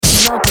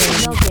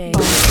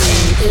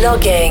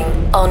Logging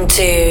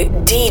onto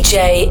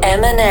DJMNS.com.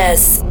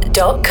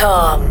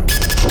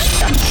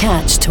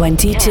 Catch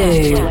 22.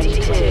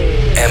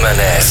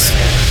 M&S.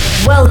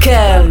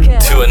 Welcome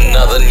to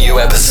another new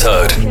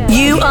episode.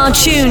 You are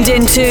tuned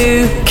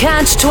into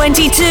Catch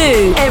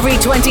 22 every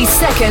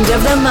 22nd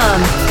of the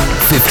month.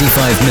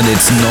 55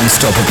 minutes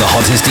non-stop of the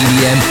hottest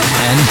EDM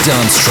and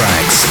dance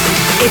tracks.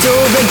 It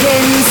all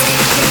begins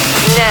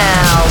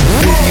now.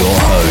 With your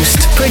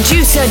host,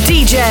 producer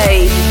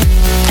DJ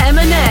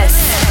M&S.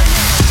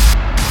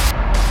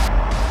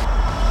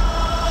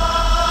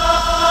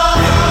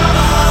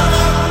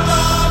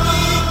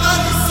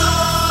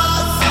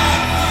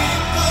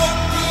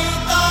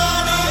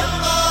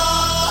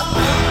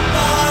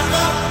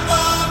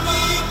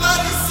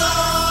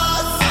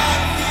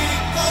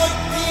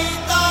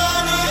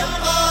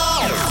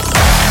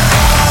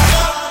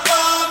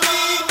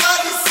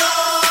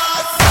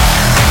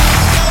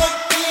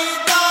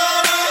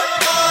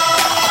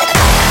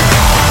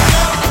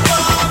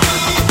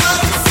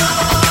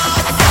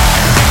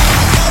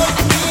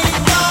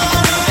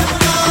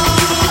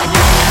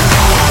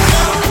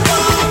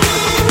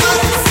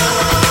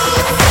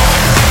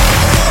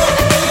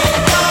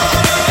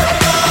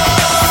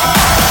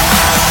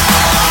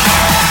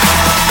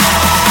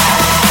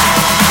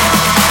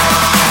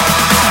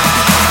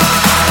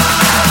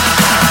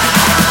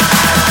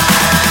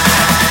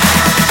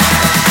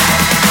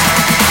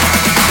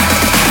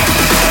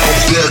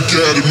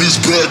 Academy's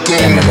back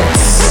on.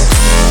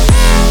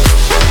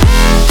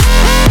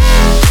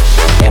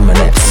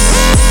 M&S.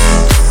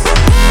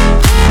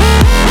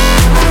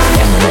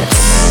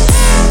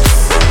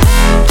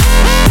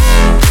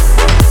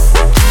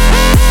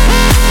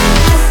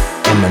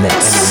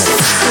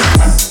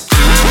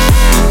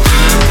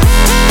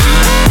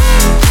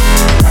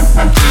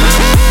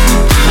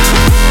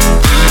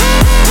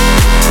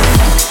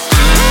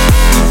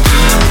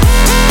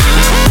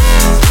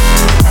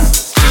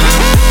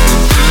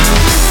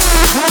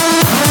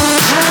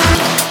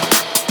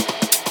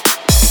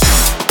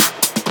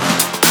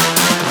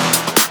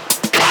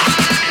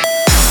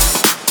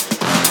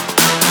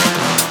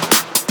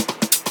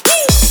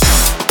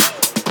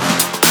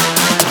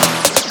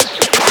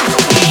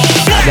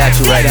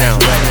 Right now,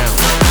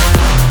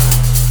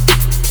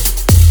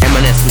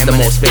 M&S is the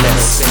most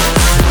finesse.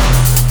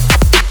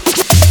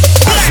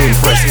 I so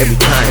impressed every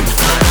time.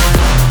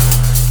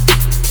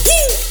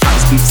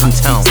 Hottest beats in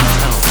town.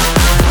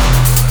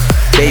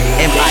 Baby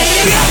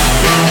M.I.C.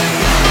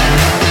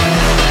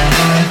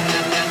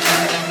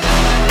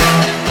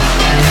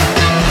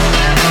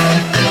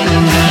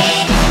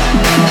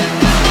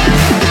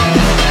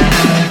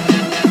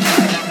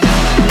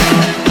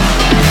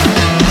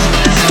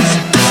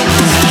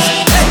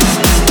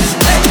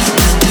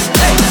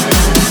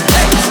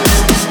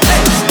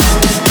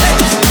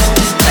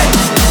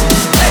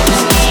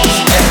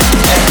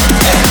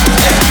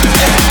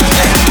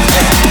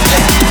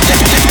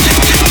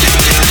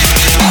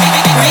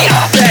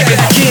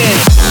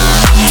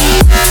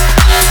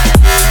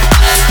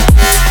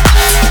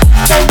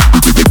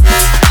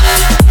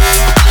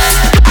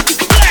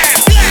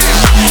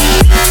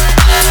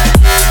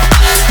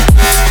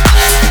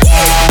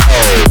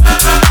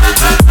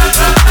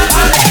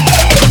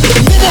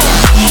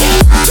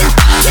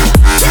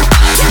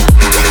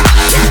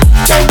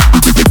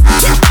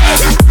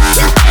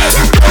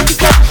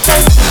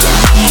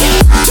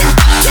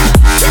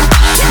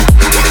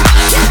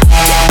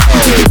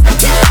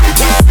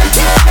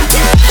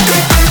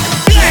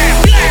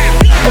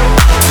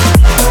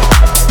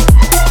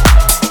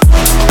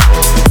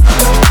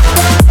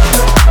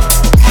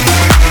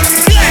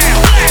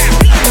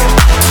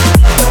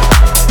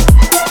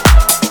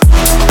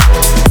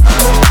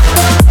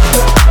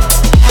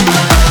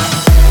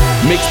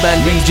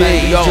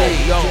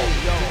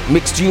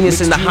 Mixed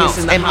Genius in the house,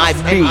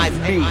 M.I.B.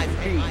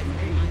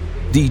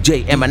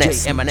 DJ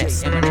M&S.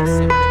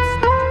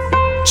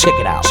 Check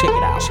it out.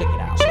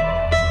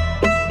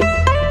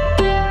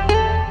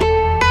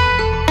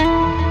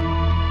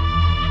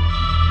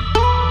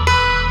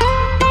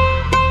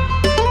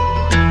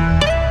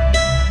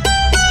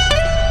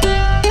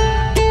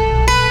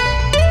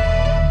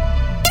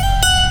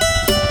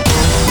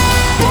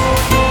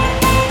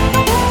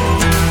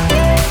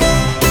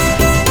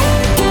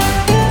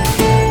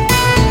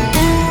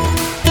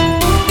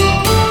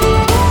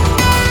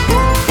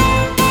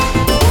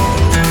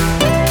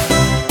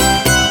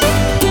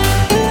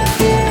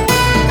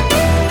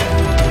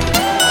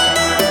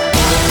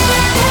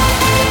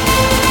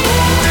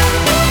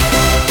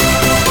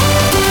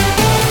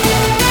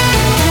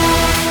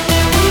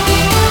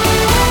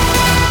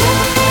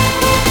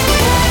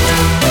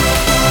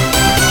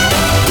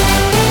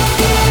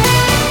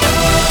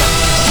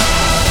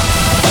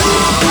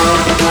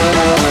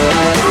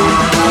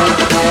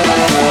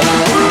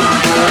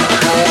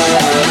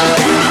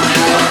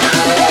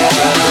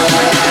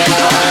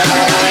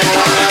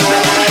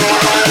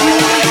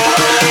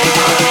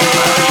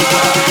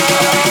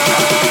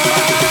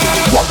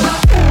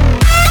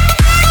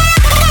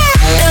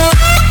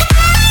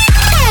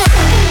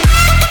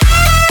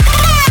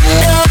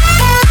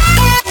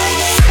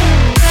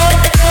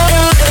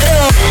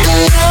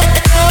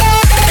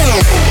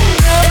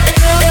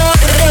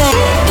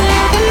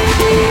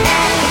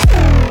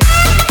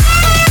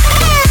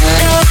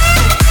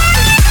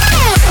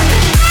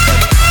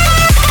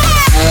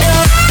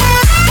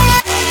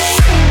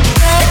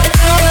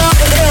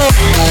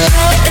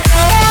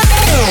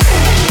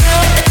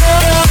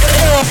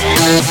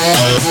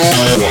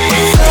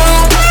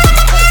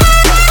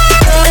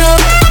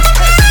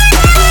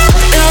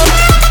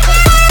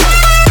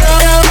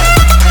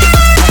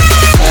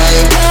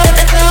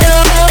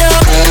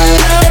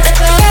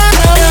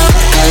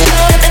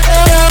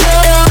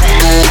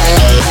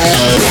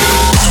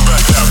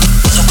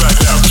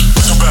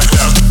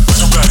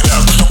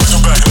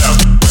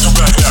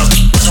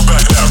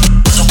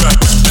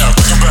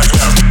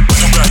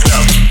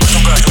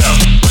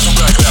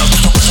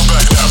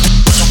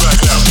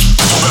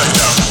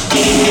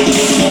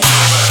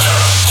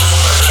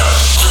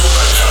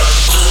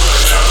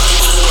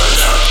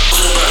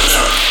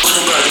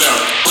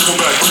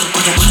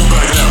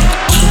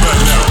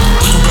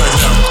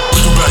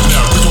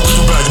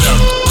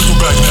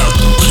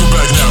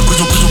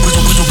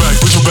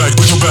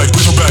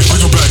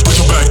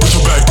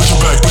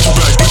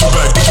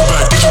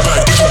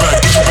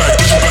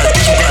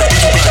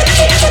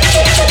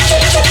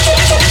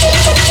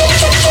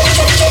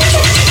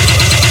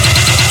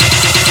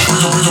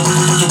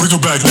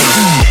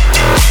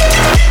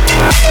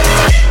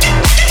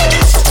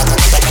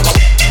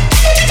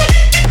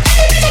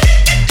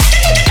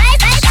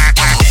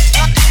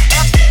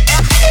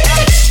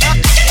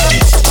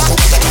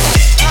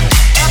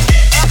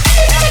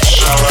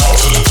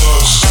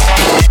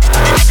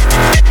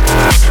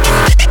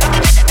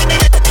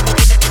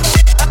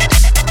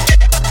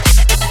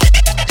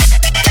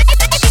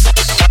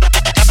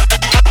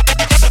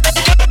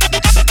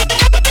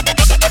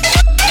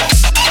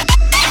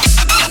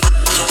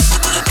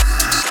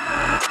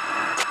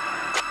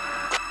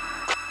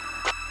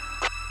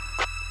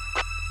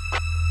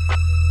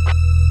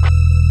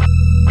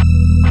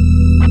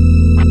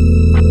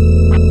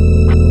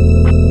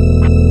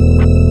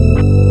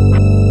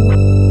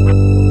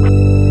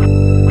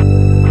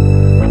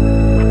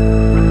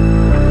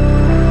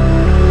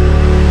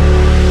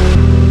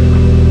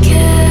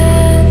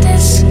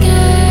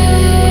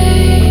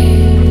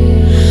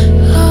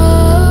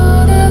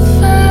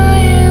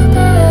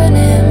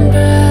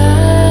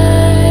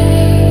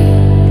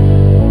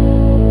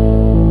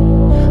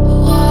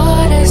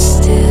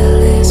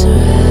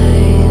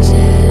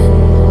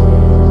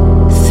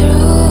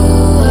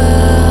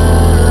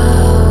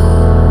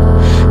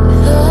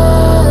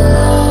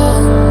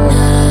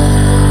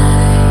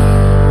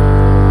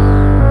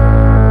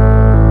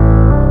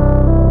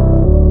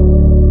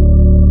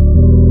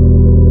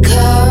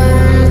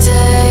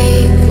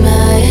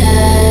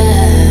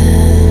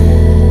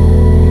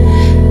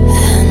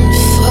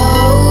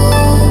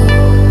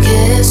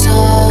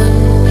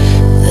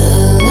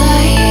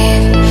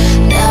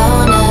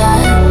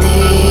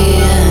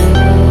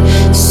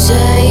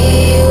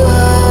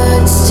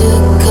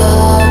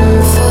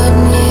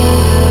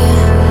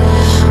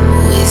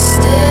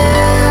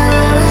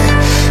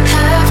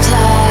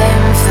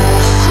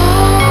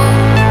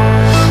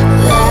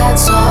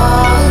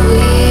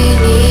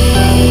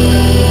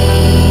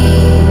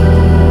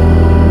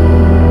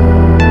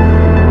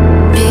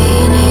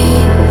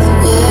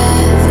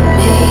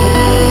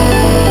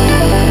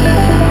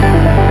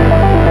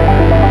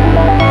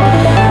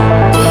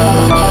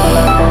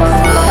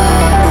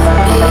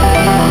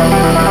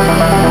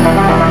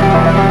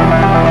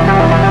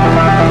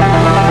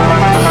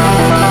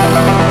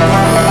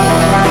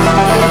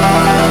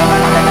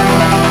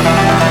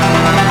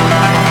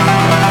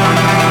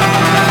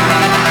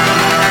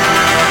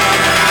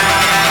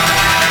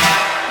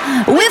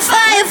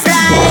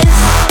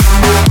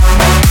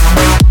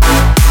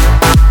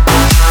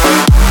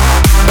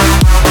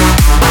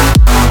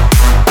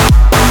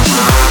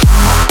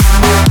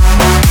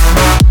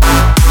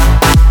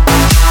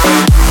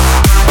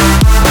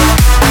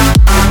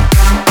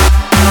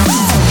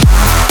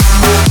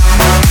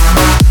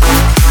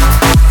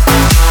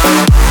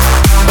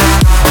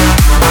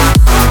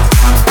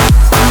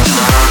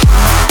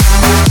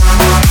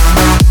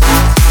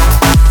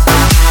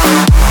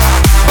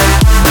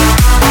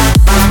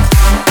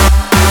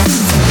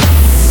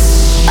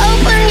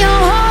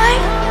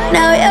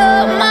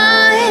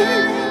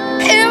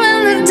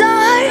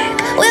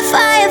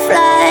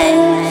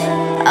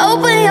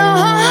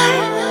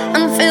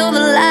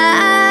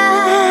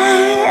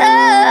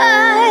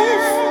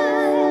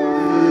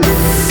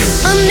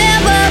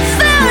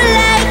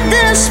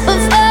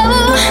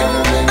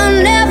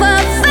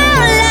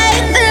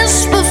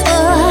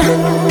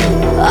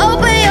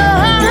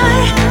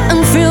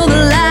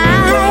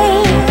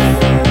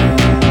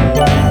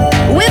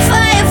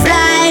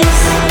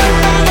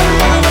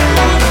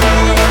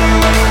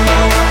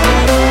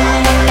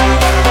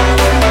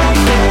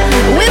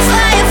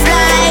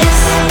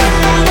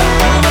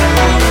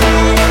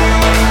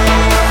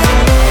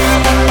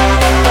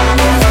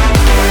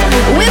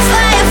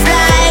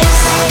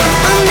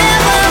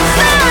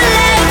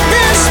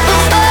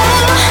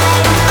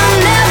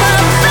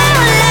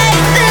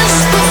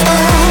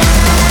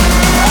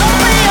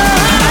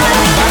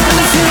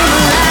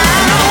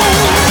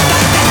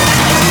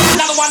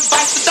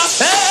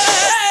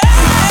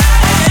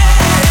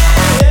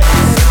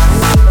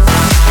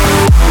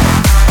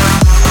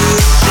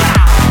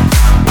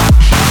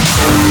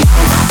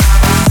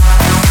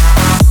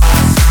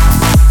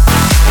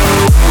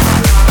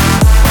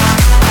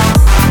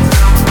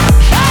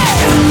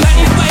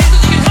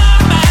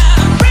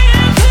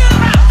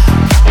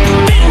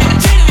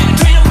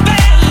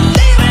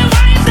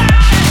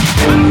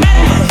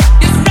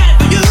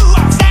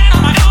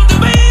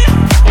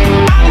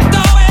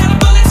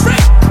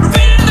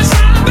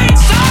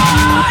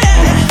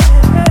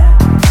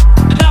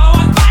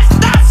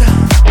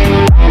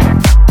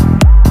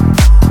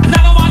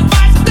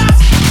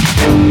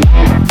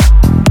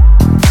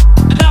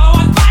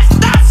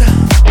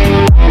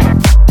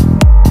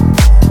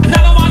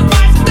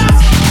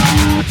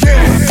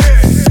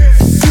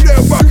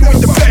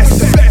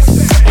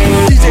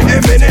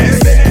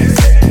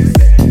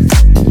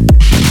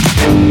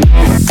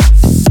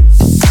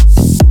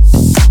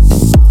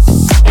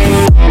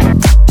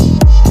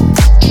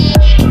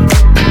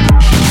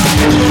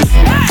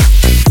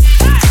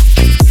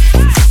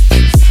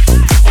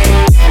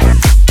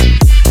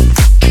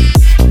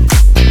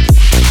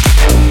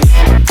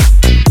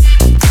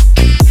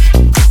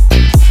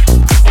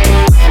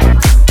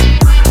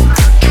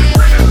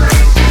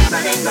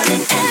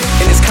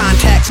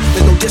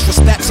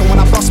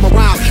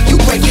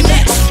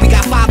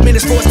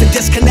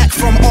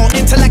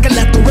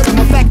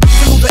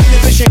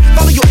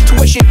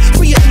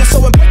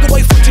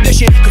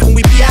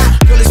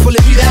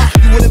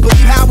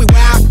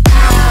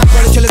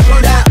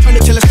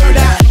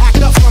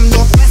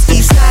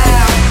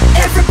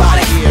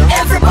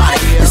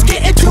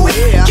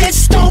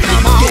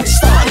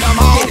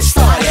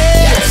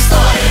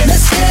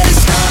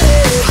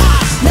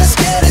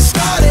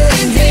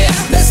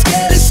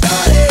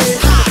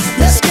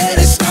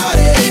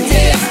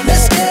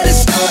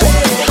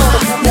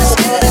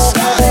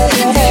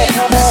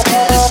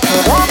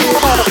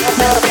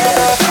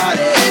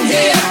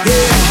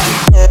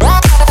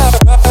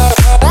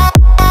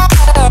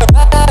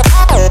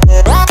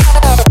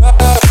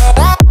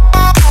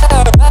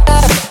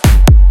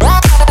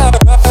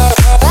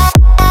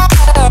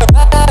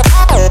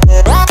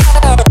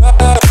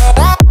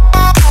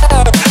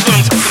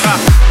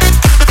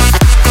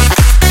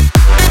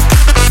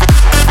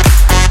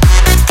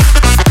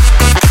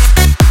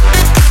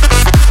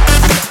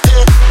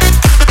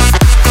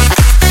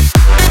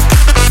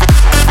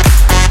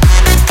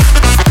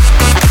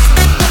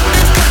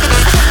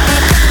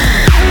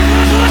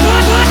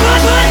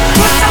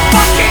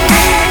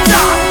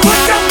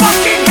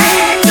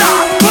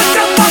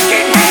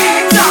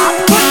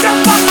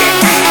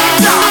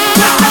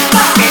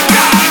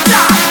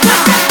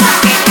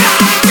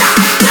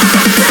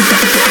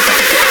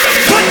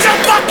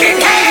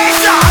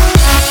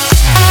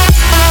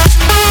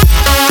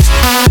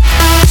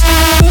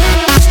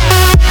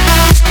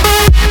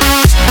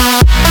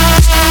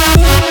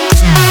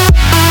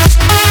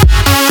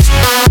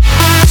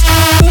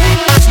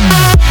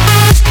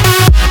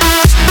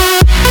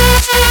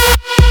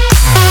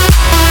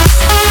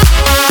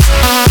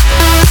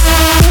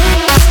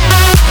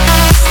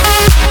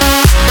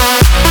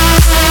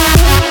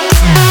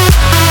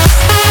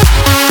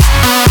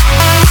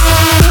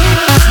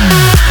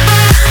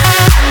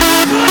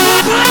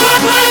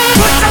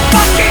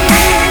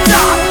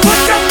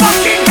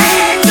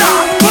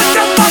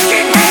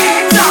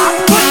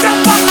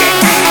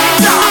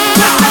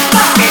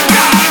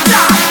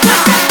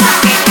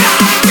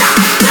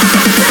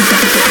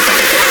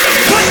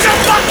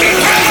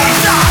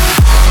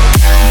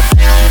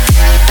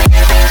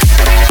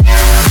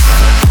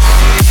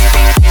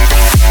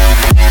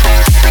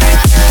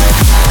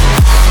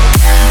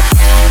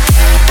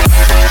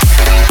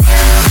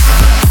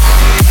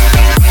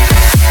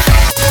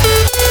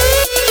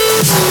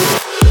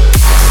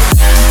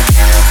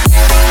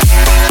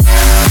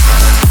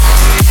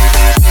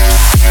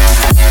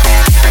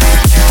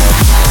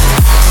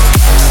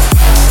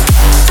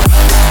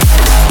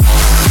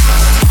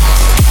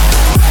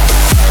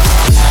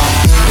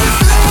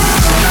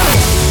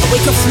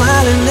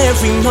 smiling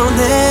every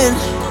morning.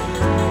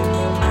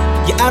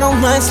 Yeah, I don't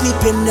mind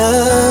sleeping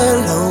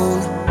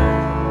alone.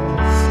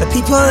 The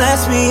people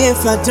ask me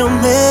if I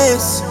don't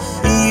miss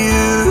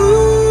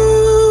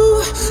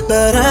you,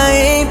 but I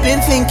ain't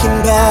been thinking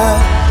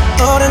about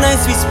all the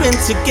nights we spent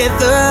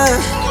together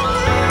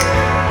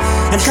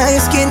and how your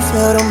skin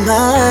felt on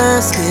my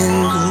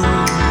skin.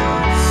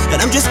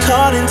 And I'm just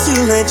calling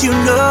to let you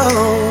know,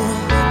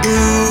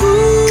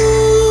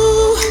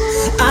 ooh,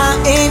 I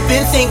ain't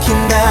been thinking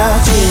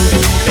about you,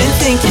 been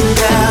thinking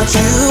about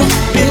you,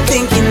 been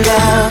thinking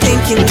about,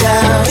 thinking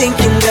about,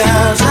 thinking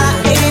about. I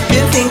ain't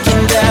been thinking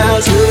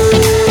about you,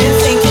 been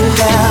thinking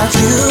about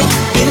you,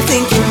 been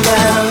thinking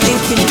about,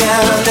 thinking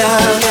about,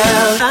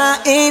 I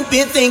ain't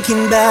been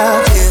thinking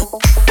about you.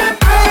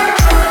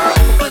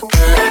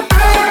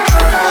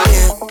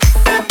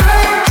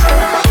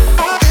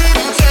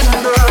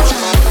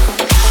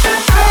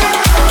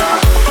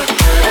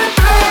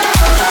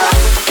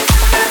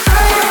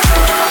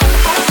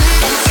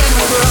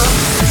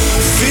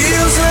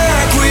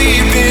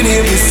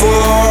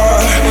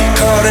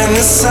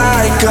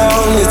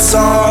 Cycle, it's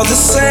all the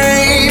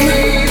same.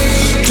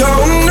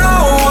 Don't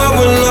know what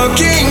we're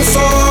looking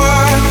for,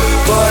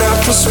 but our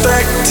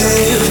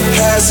perspective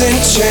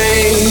hasn't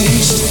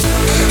changed.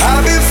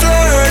 I've been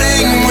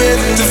flirting with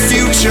the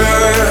future.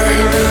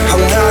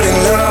 I'm not in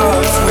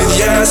love with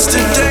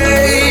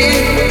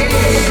yesterday.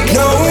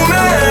 No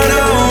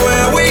matter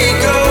where we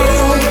go,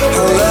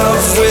 our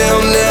love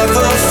will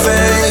never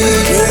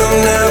fade. Will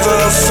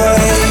never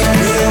fade.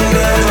 Will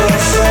never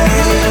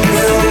fade.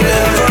 Will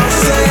never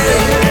fade.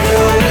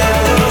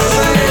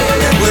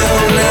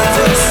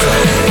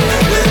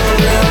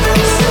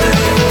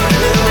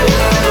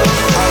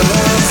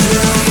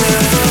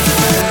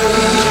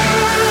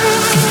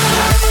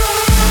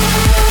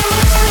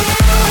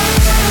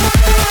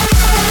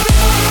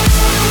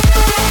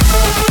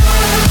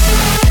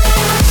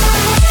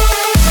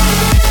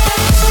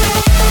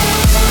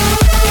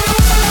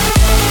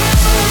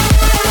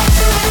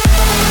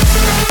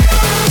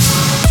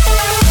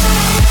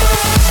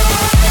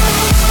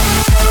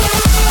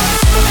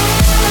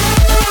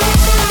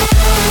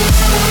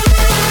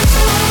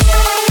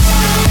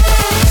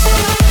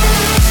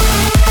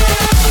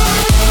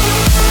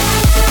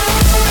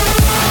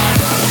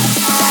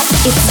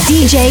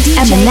 DJ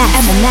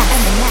M&F.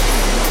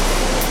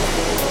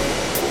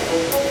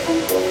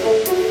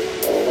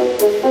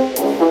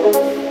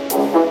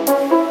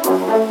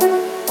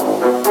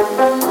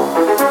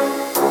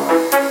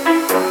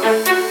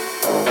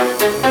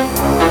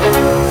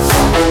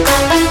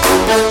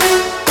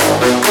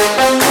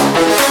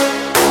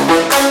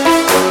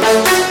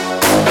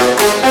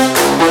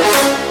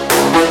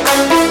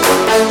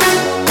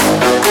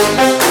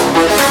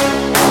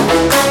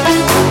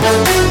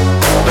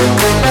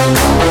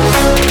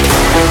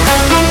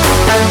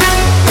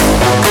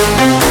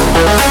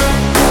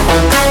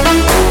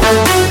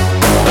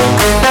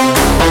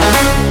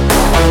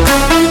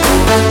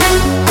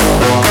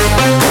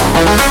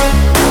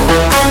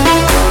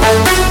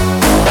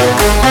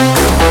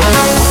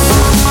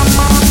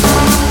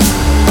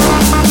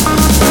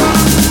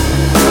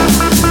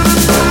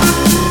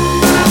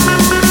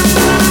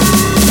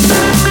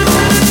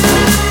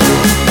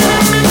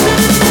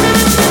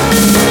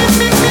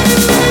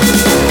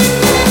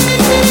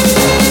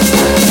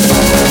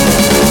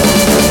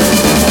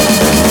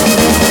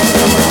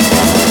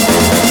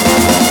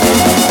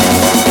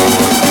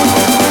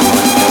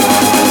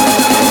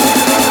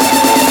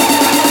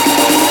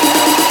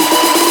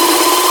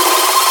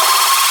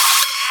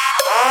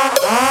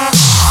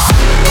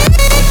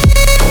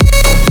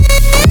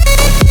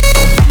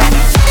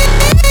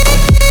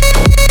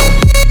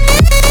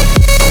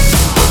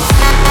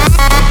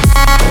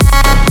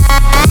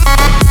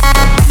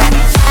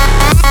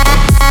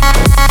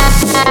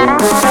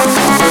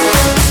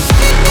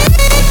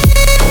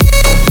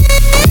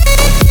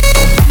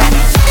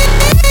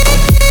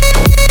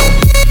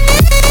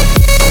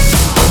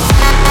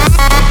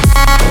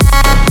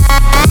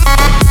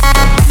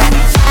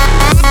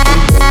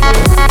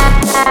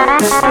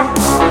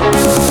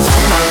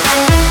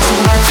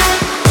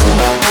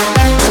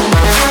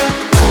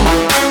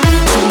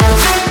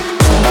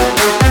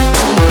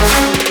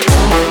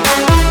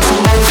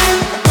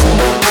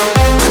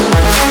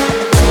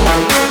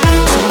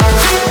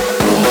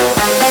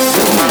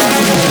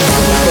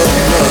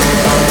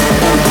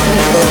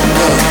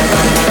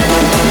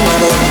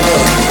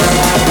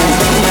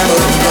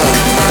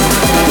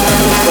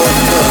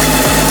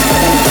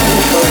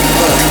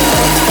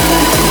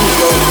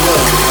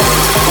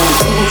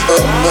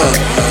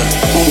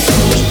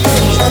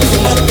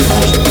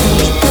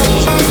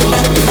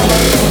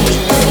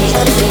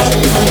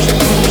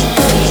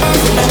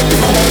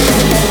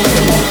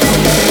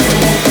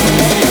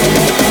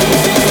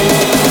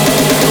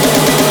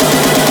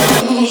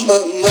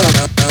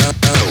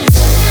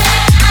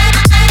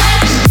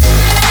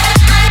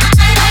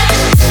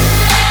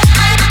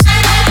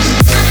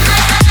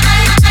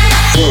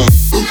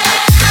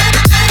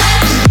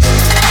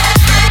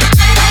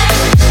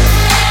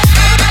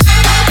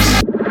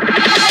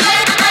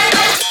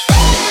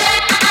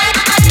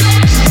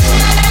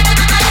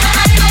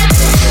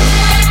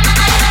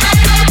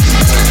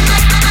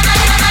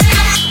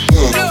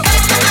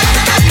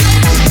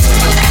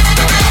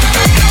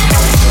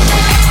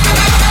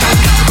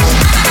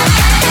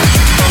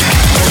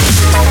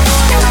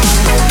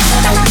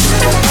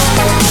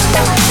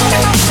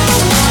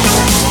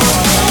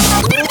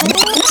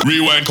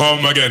 and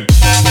come again.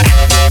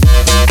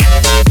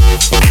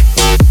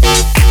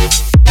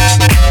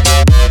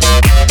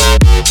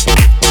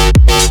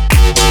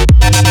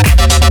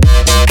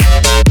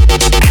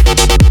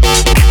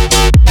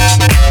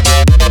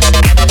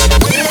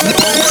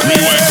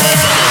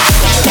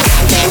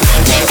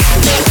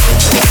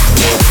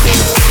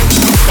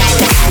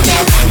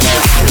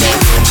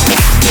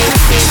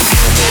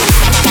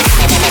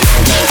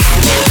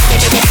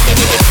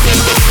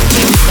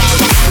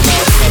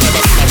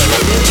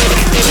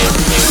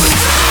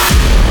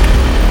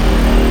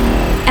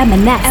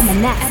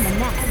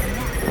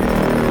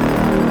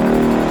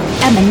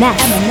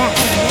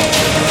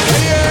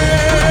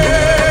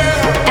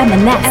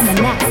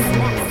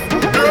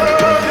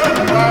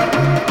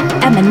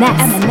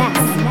 M&S.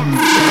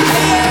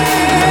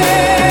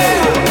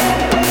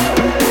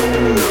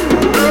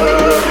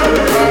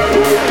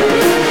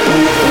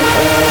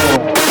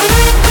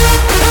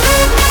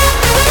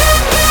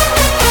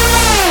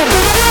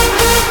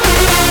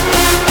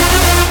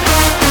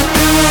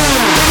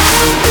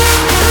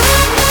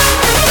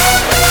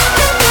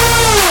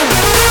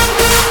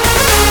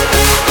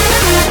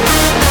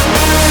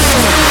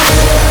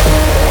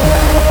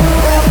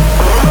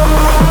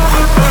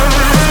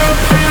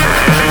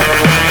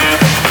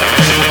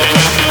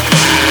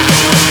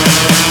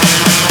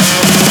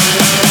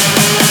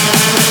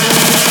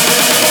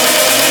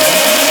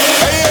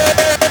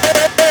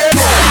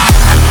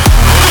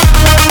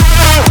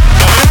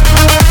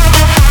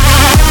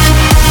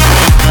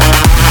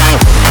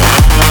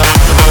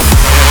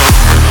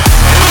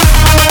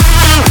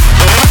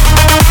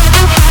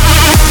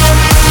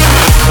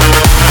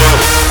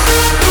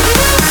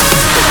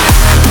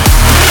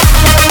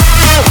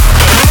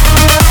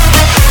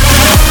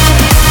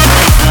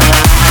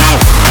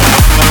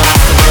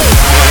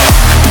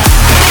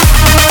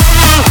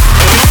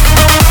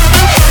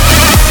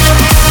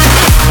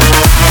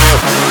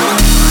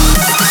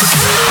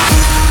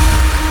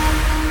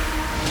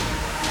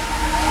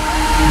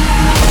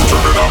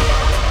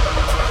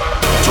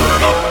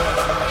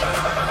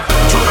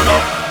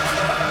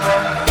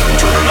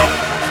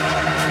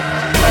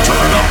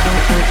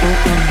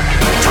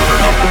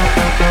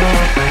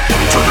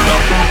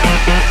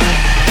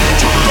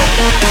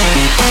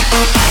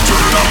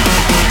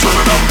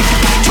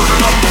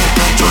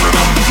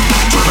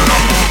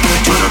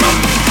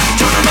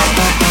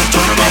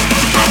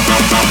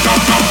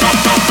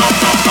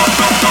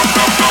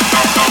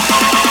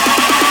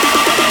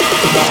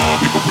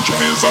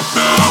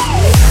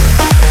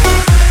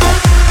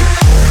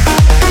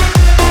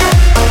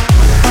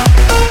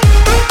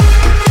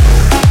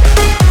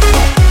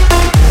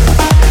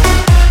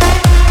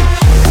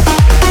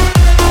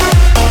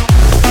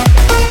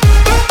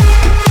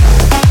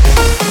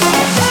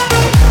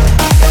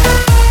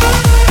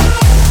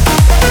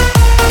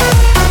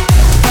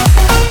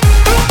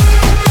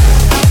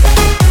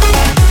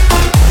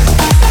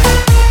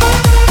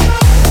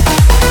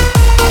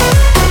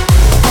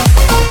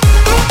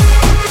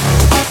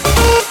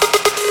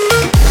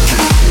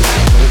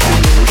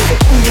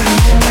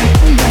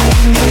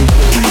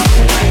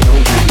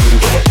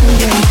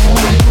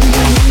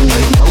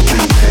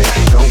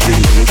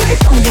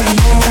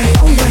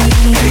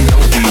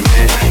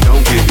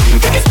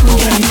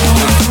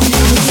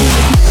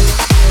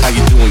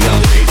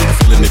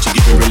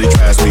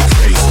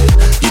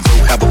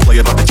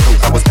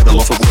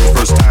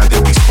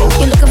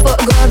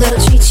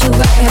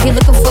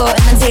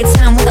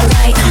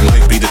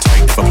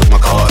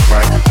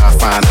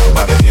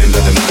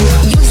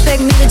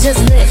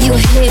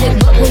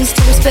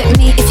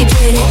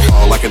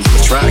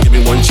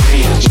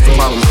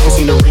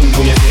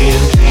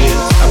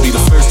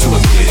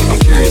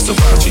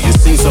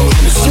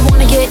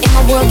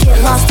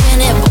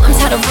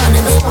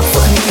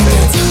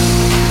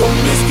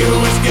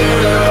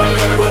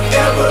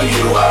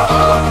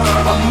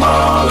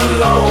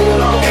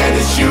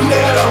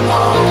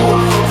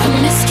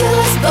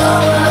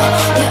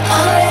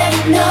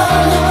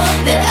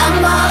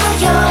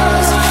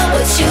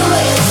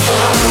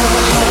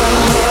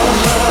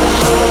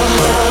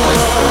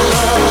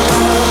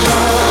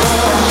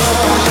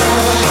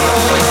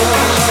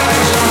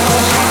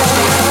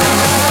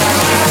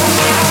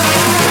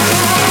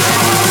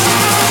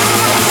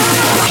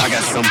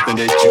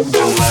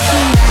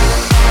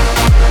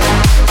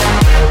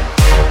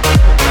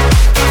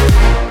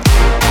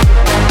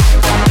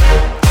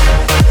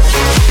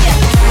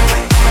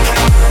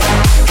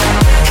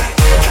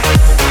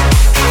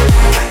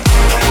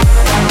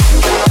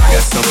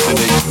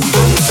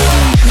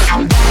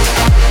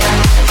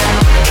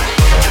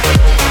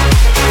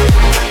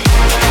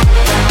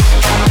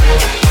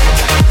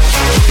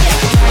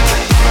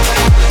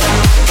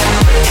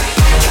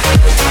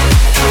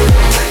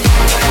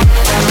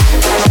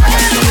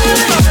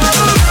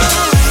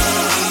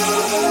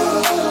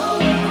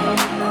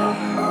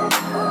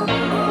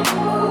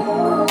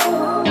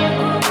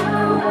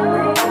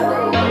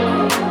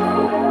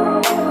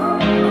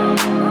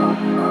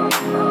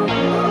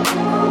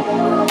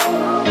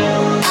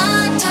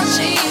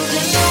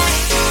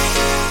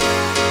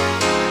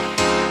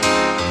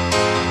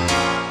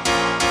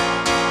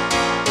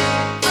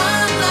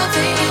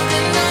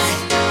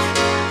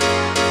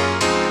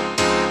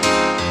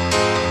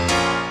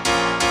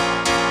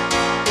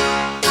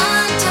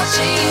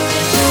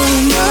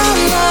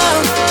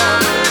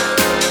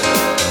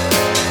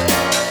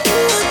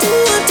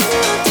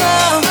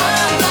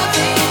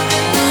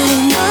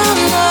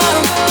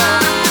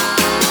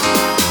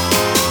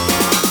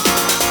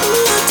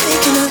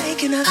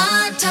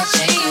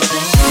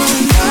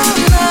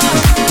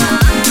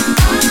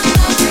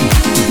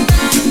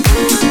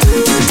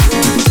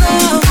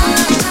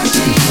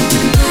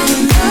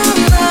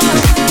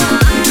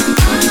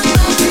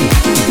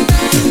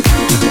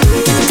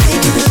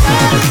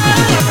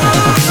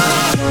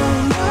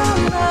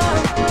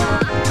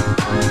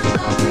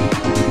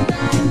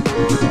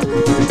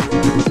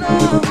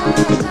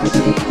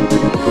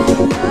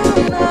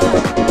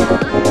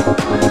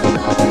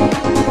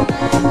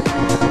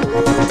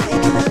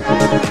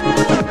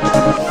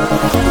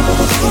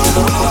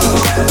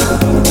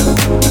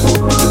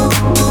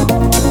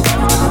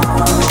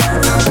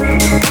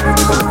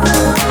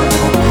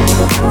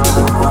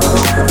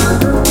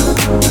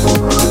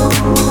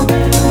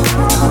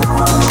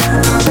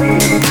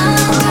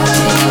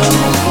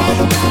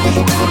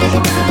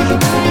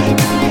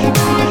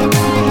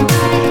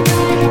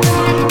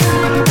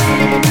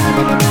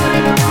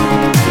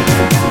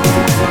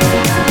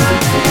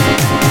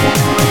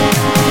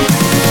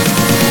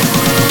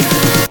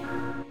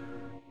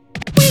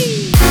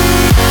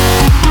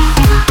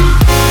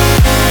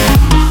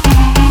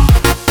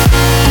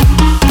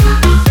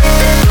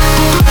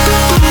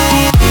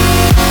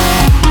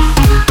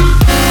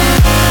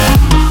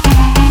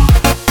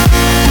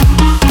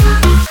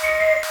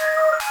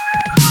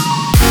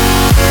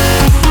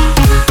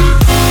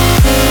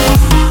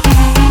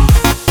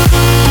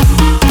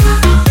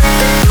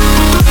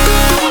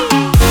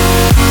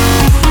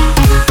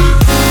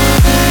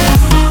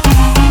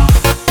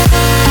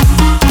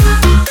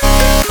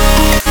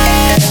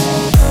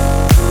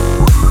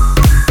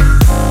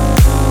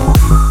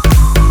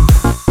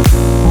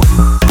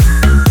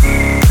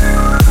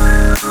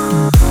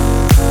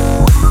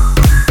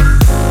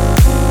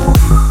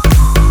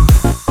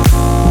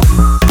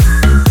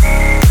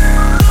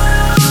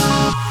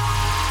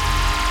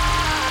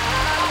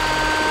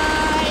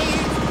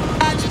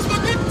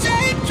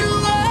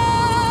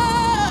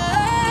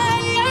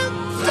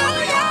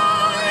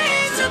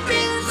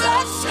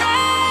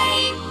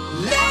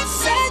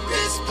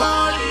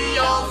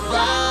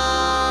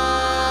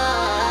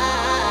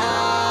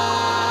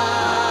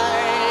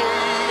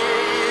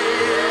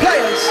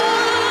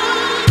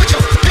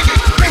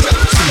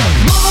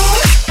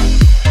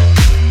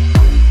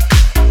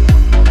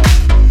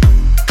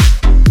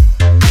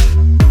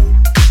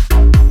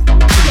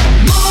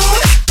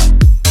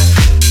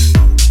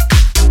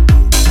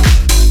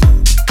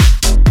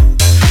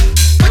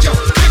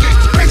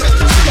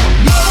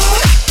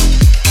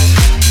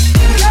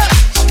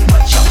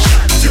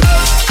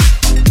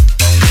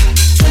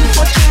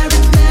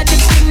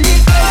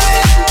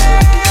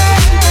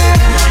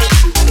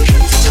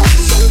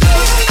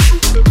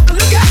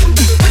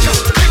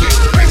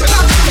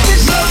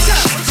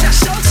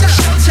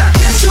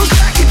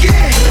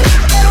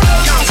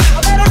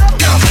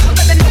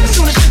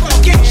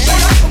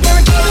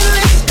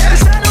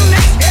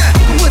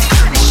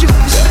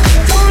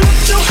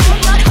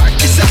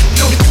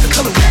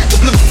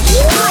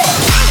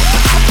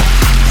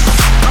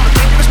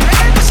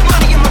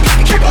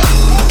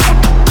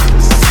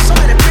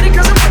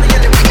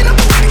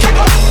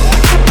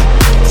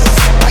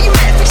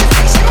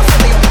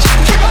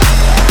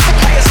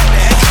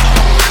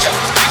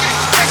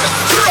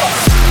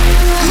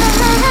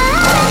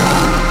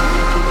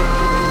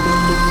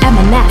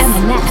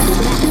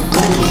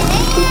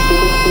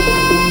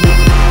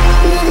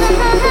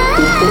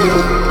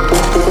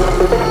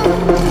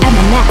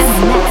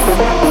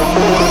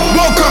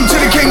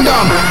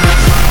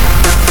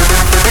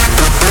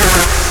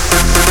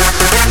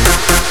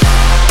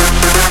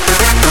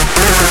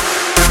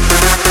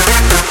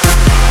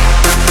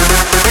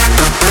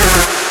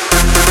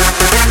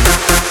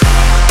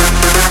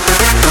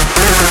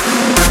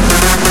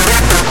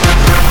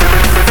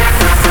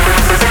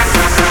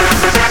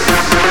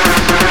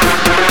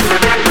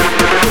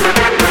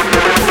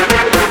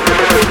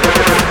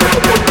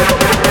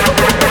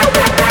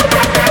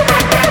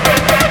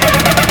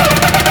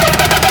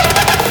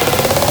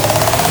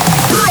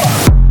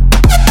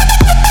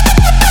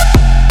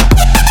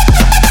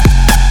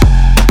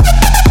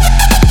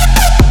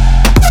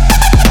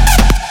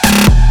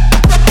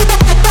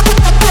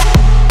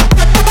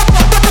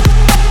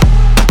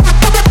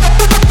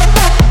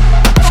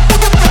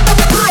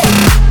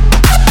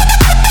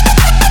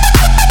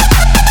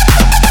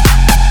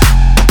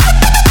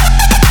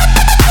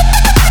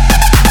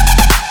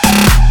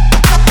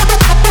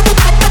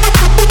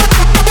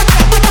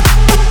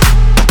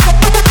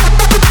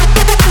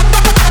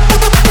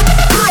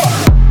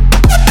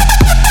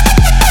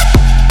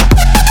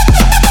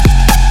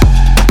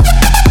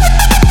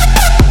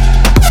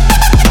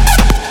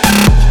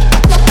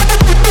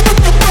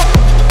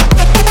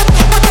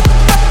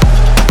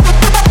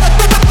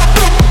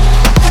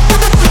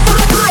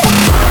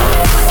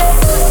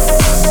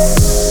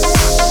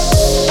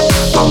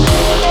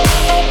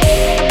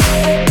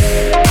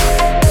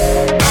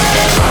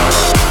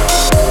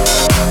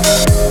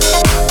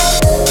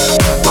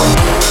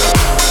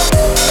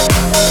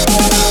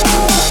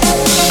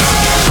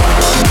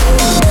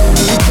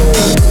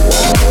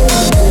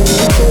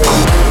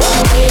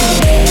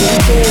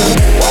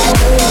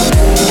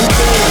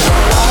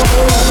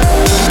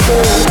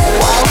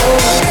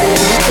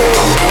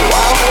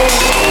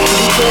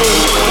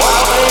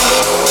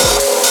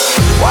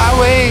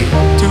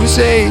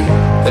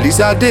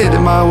 least I did it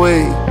my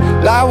way.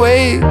 Lie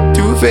way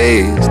too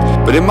faced,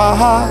 but in my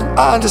heart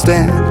I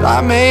understand.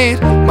 I made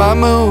my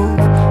move,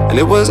 and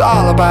it was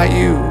all about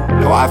you.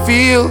 Now I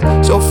feel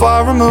so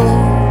far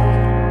removed.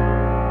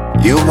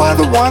 You are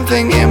the one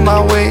thing in my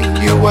way.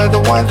 You are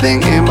the one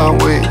thing in my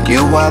way.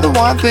 You are the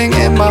one thing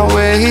in my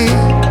way.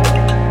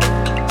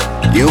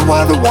 You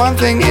are the one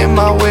thing in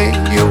my way.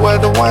 You are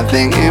the one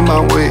thing in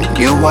my way.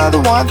 You are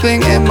the one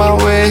thing in my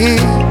way.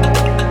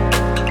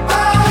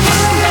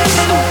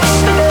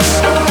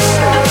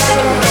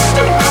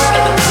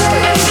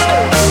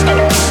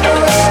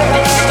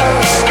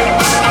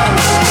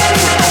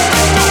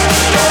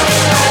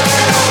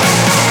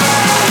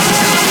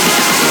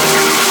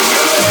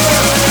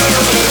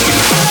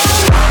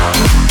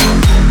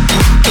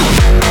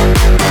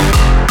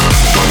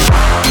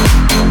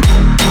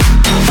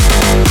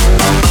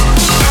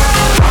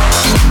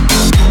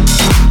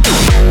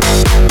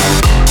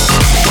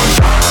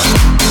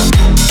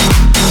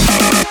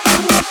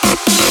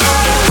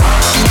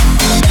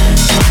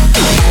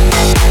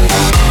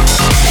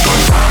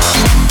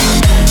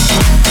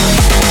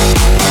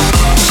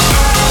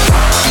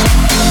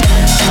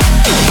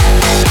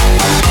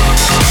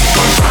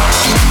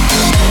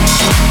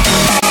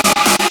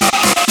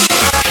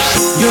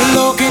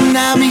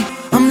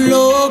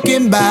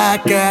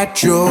 Back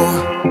at you,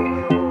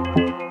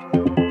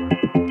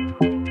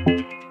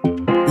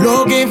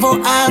 looking for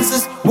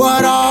answers.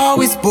 What are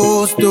we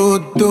supposed to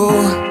do?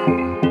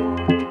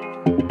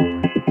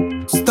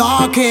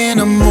 Stuck in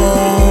a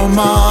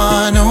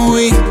moment, and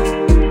we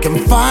can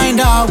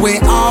find our way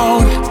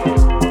out.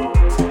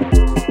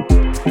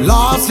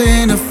 Lost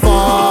in a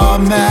far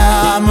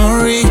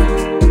memory.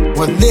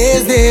 What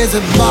this is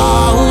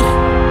about.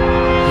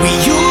 We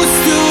used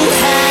to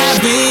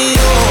have it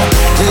all.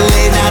 The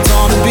late nights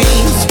on the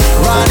beach,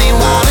 running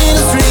wild in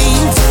the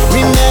streets.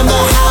 Remember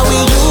how we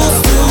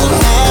used to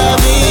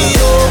have it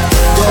all.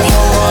 The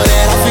whole world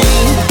at our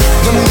feet,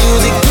 the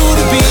music to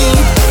the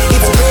beat.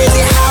 It's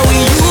crazy how we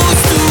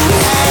used to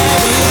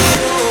have it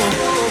all.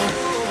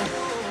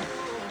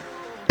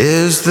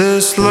 Is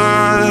this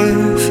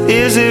life?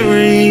 Is it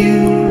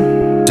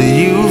real? Do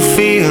you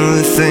feel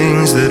the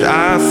things that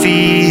I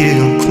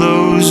feel?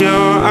 Close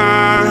your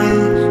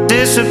eyes,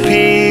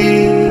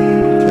 disappear,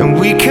 and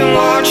we can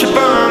watch it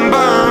burn,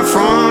 burn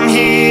from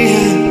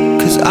here.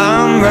 'Cause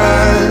I'm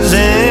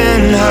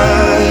rising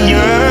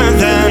higher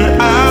than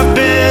I've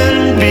been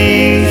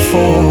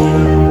before,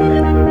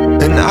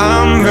 and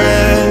I'm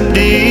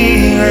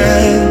ready,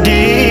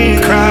 ready,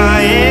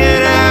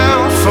 crying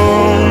out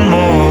for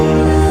more.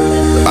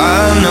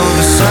 I know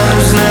the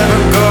sun's never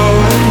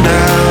going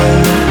down.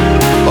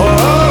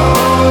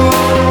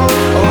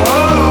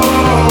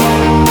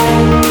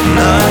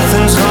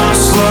 Nothing's gonna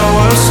slow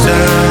us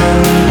down.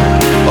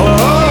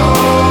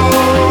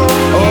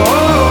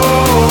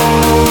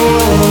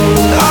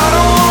 I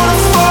don't wanna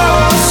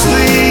fall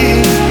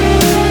asleep.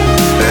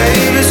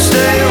 Baby,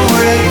 stay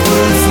awake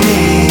with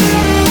me.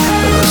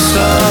 The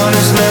sun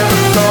is never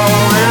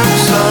going, the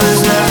sun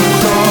is never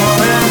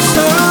going, the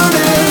sun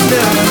is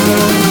never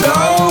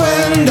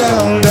going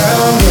down, down,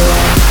 down.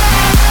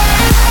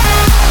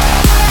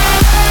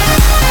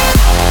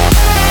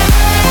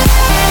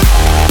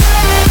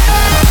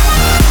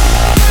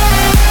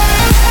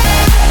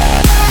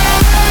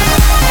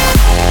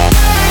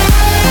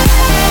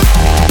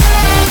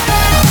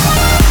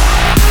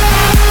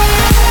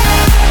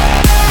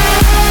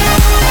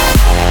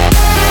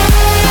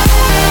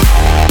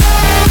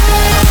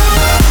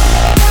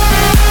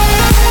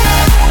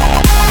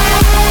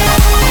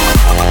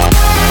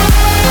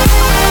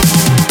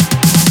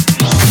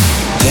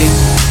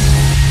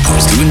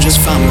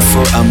 Just fine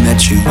before I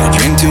met you. I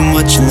drink too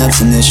much and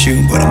that's an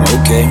issue, but I'm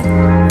okay.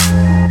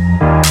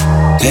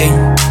 Hey,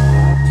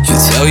 you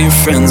tell your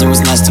friends it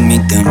was nice to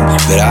meet them,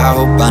 but I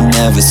hope I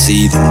never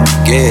see them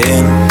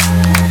again.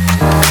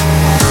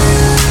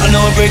 I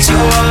know it breaks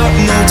your heart.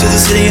 Moved to the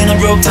city in a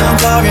broke down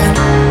car, and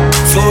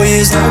 4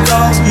 years no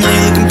calls. Now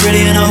you're looking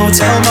pretty in a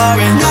hotel bar,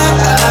 and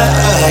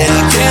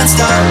I can't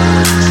stop.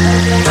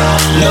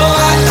 No,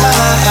 I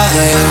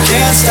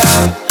can't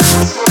stop.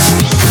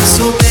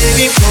 So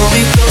baby, pull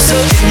me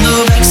closer in the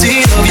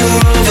backseat of your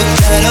Rover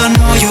that I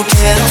know you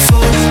can't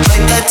afford.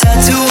 Like that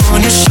tattoo on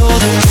your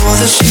shoulder, pull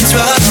the sheets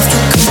right off the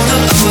corner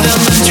of that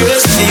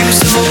mattress that you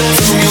stole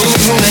from your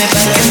roommate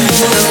back in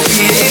Boulder.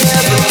 We ain't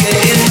never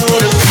getting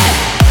older.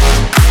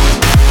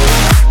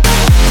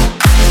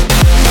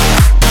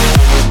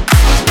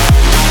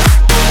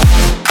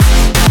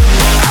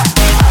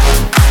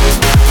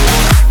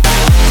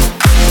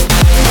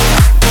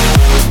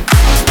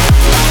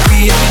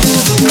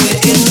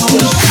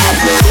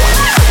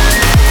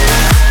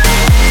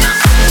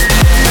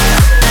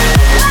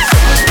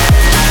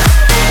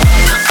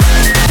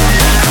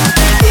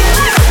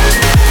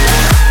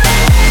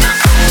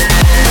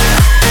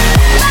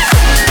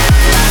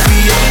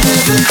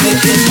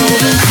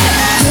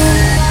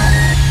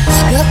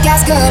 Look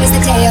as good as the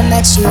day I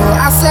met you.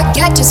 I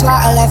forget just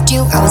why I left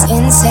you. I was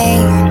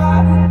insane.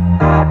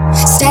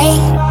 Stay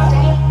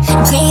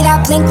and play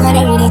that Blink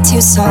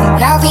 182 song.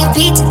 Now we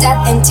beat to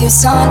death in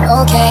Tucson,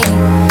 okay.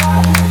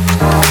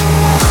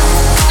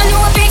 I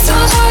know it breaks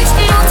all hearts,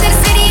 and out to the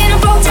city in a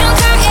broke down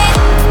car, yeah.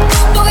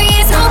 Boy,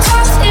 it's no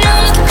cost, and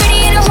I'm looking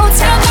pretty in a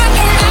hotel bar,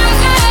 and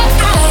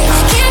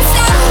I can't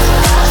stop.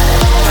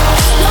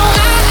 No,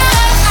 I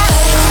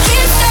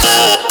can't stop.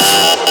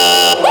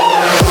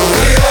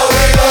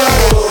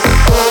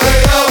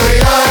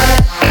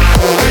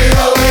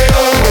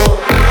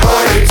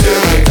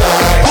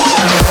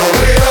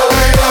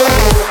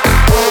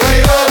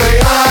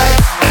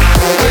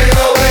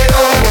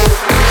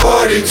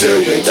 Till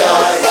we die.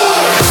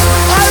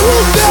 I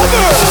will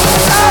never,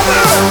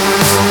 ever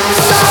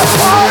stop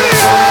partying,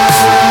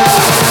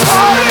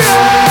 partying,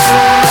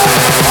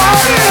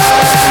 partying,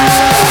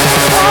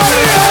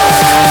 partying,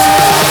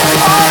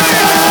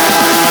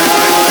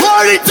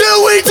 party till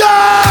we die.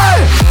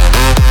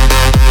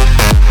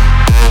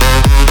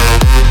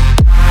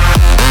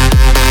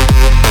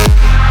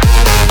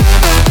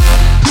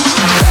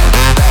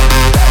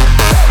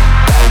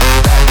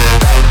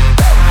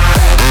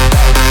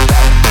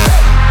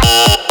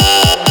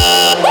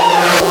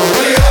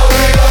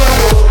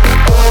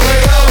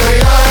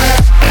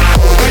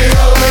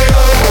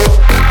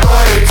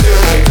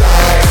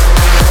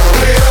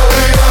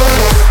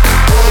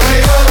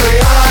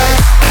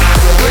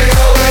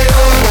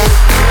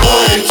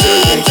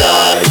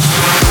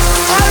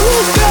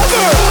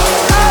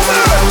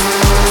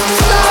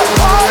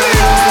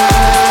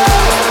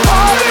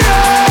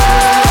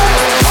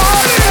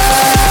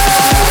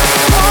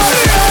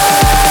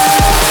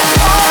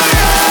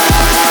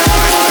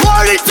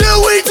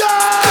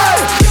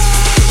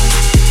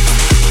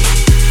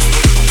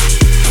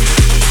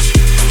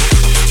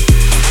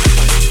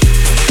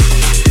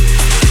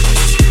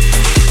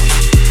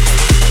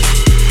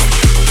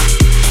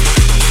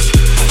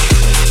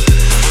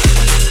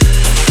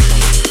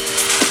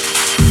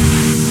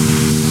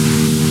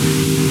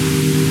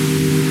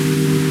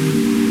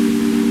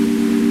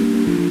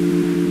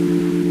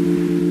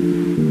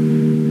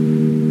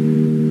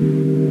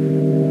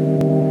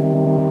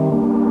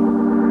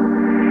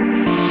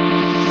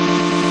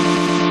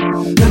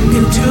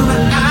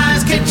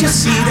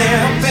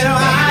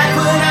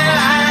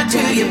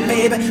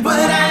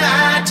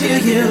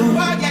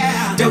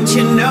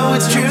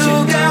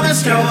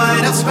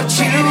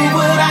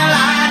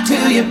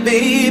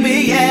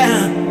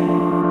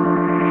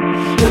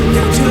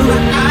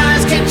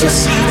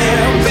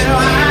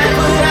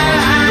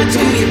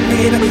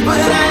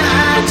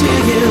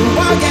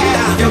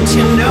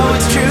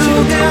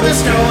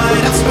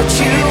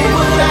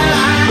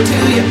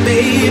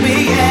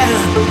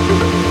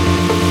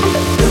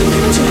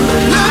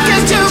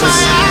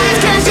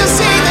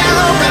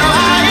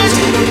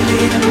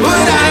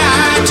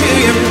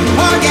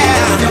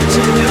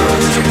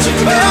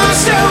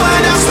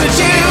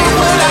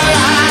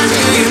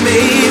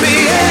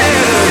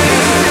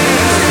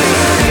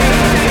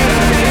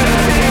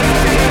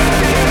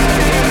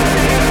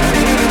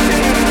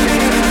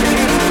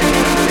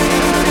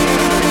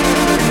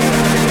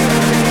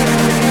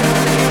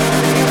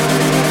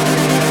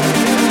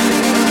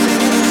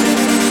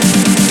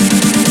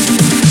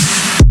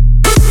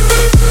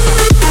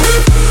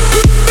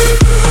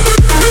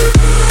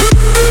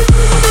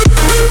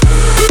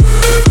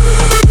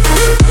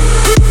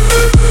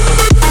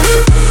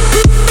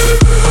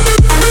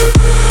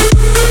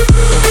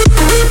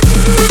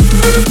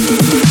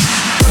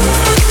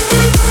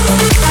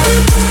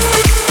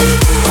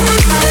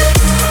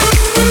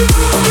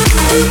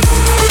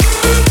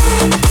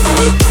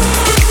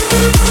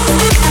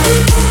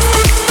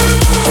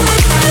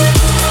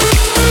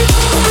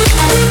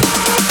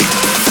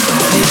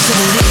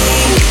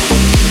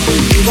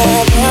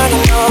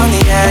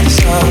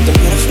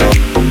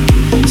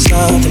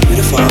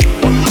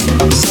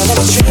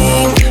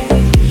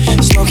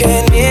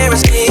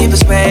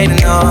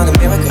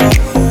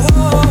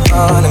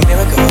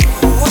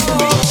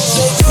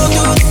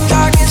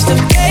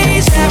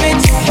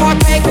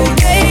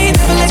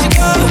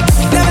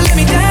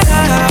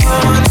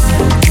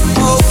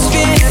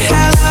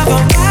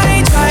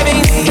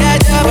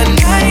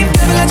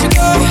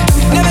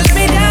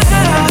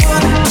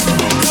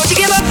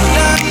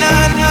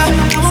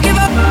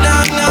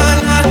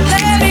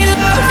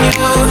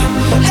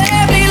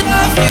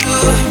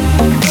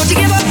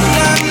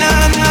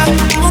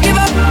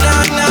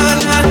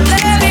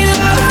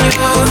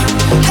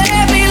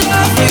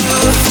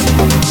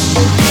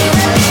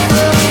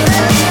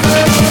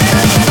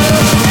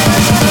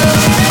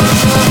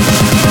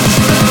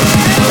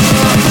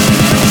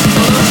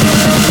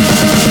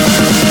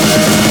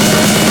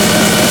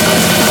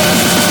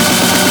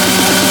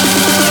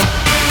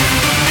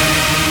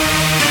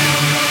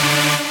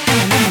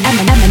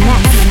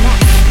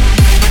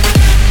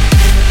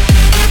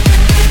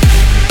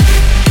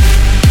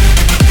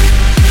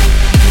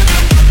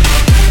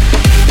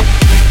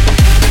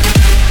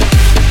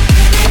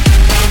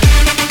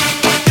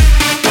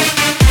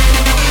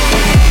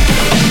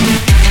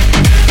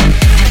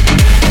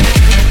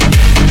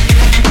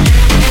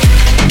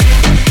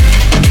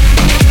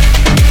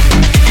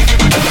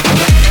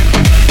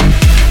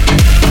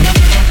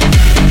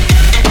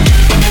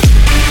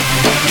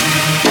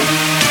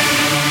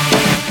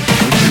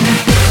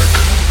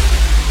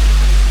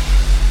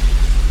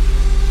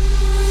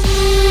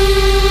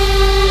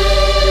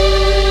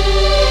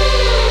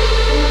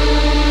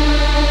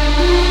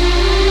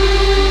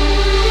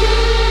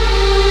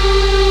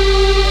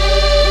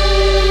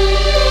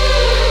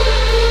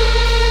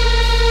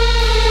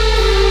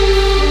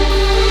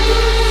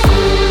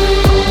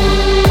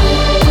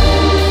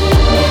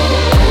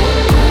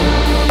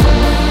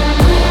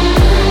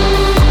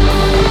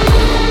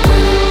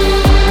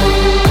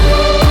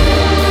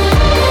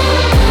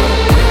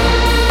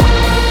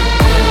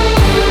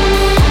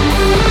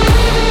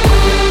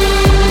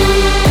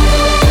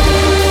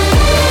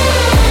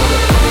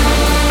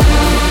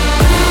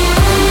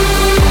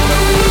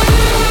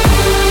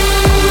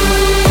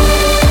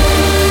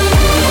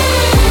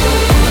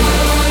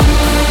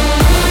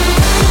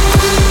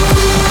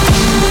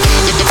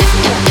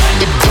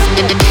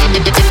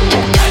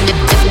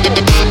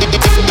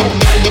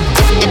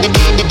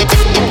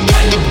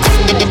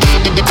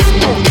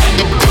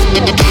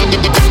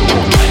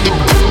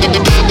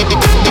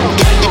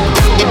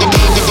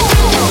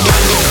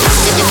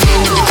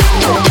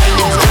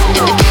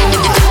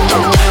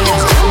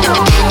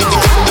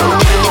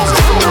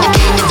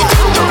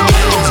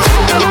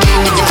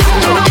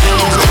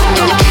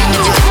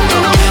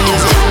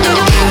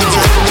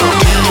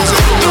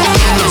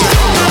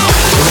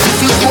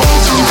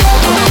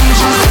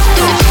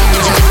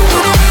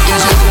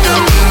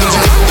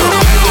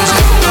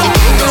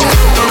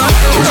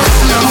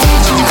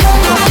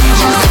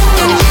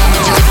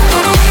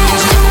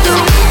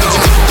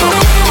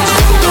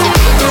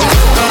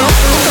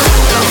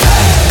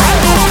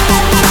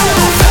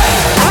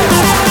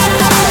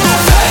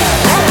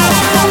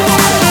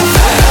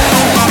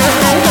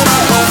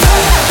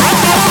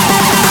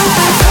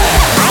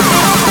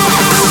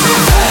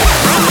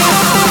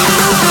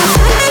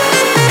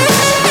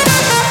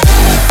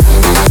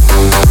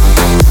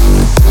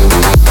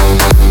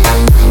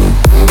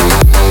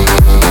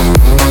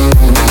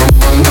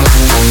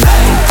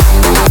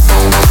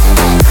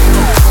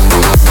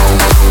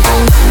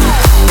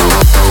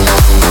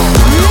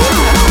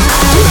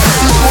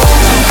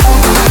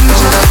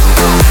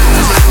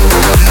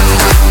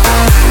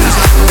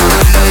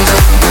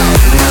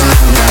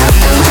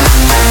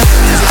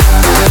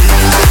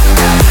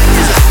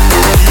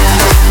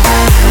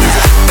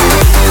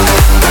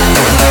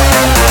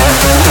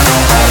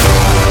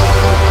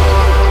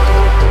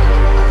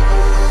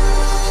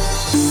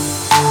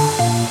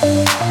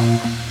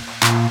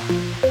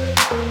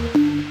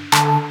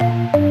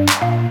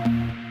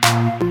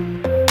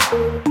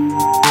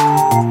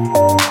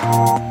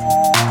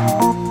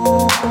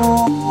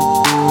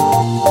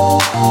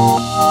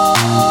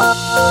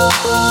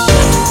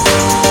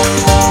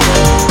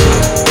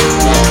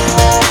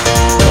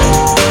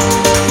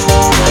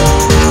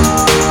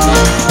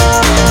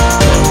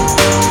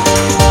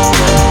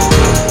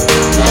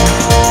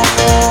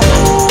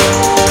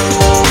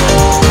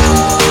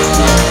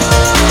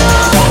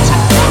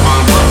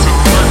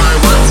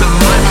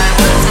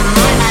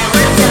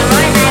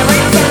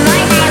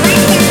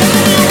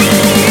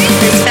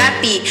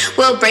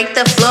 break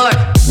the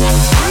floor.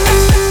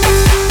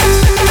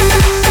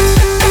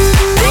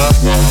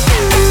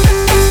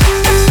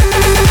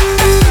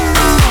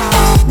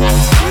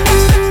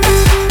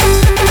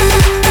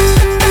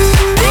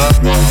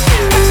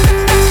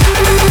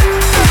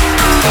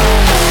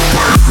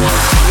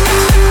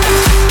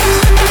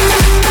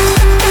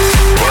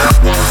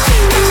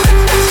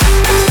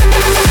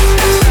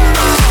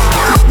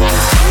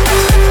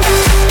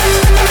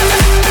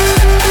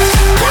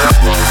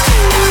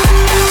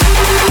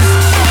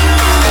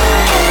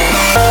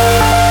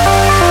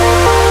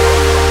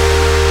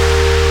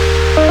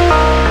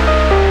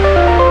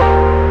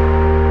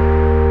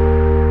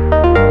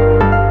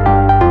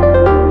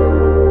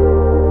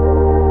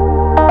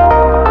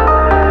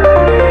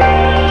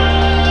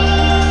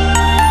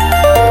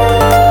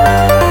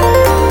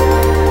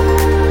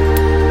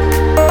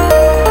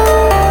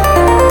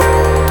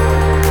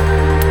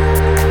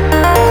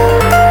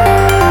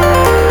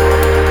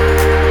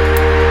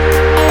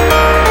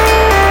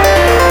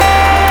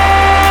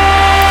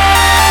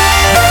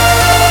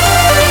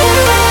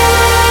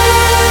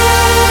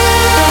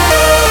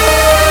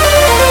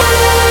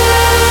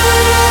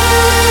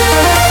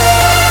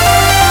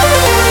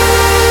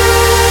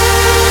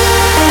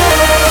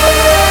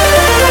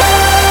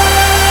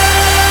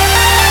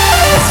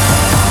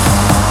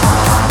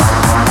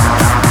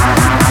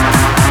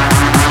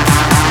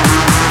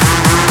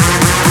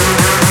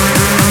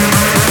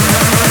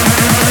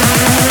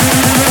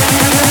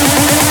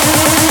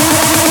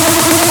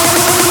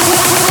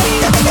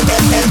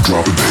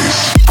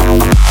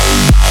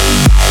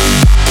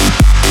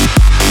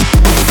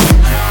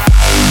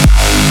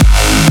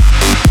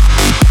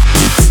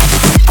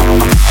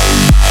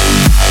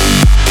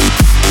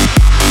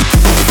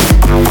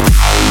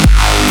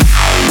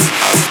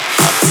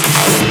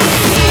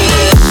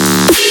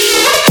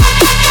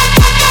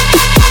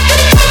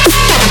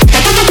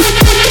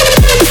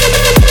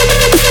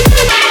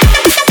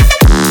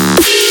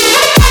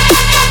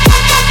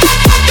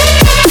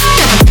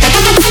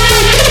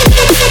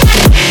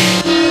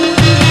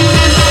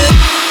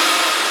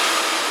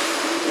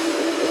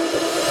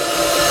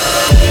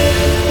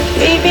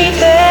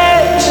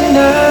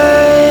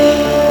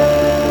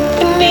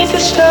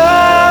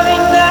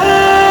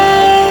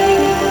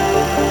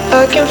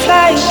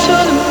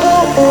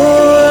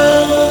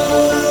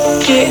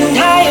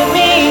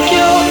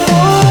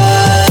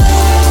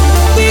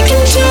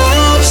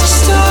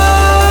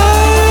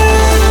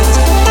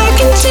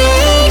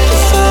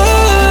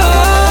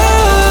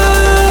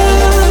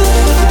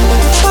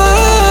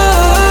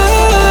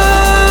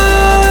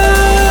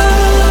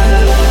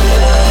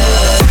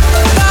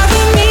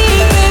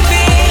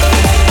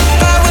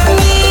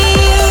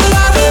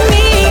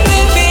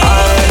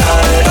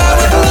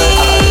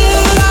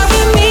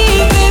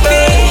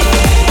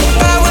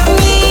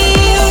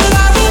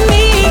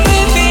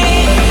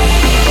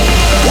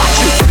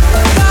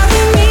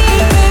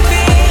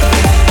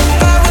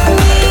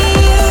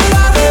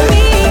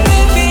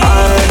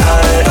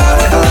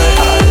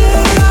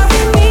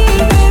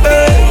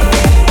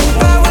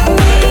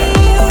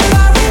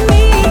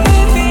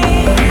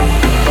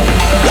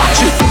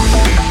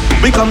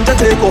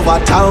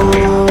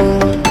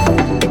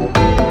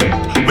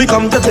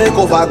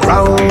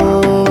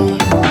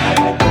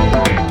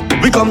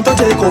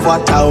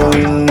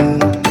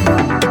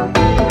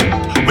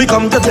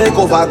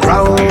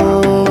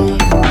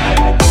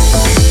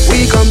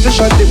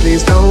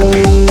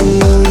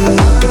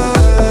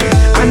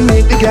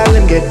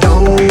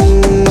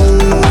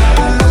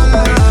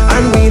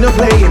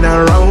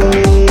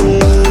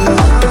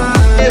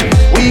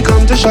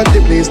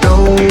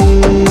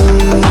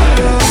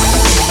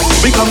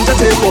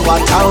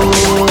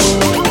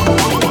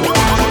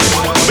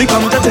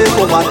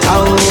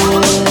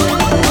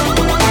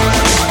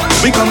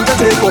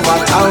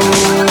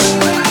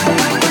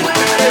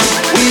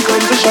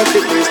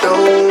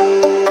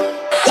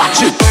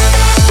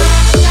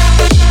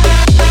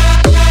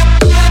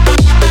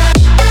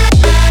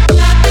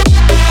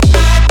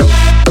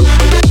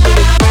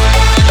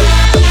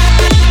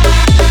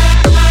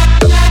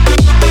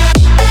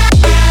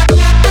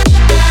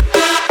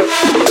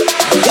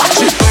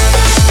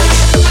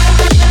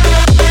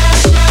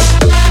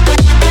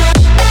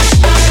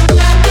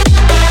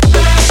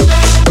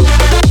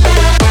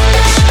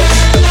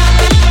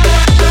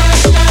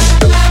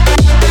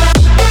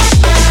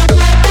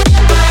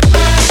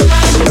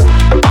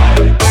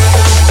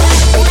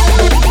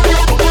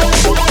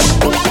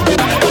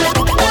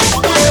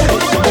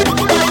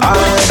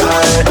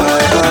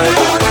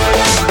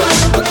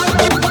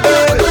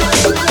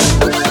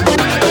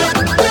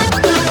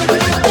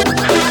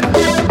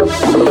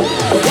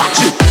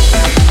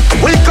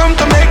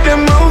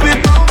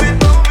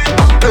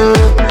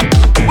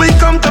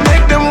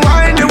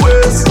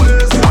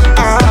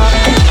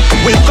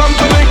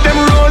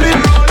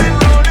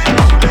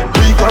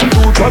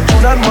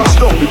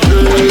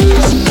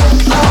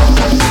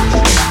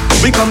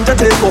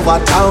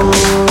 over town.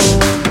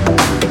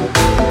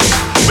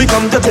 We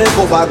come to take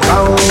over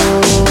ground.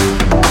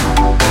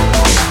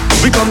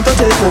 We come to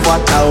take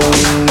over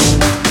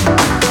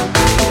town.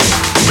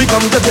 We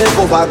come to take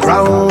over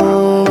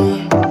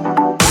ground.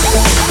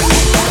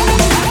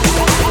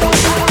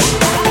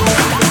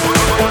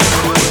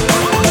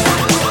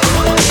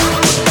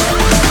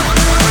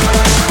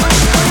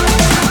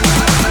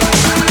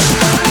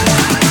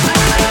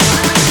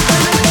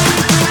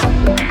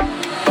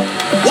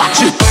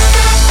 Watch it.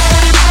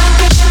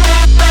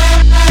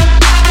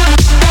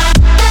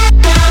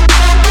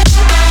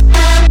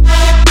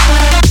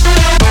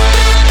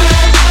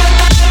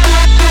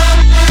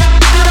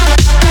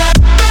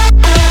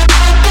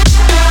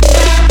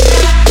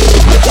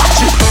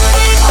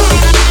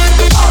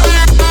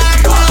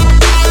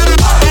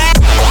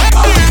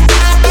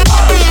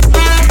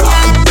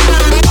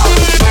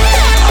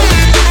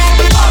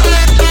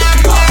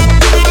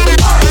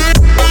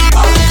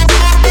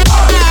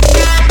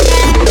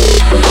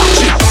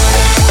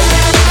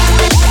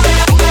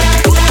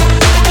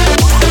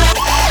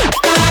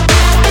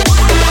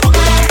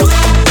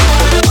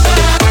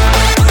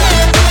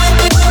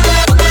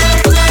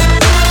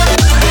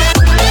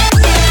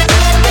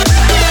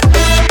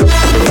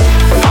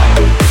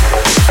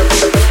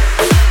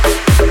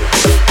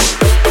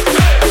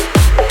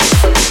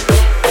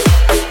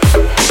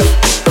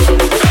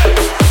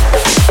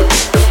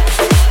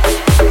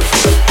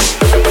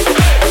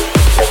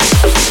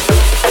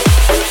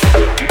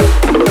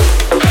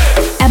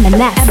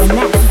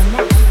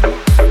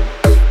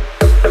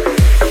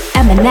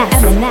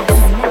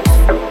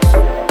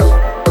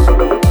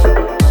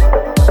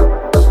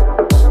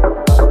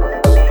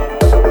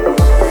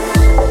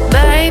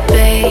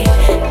 Baby,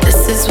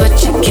 this is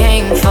what you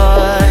came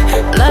for.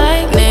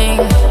 Lightning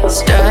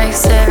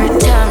strikes every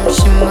time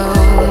she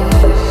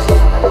moves,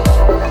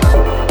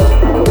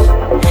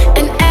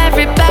 and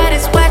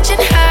everybody's watching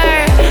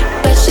her,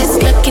 but she's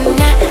looking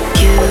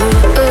at you.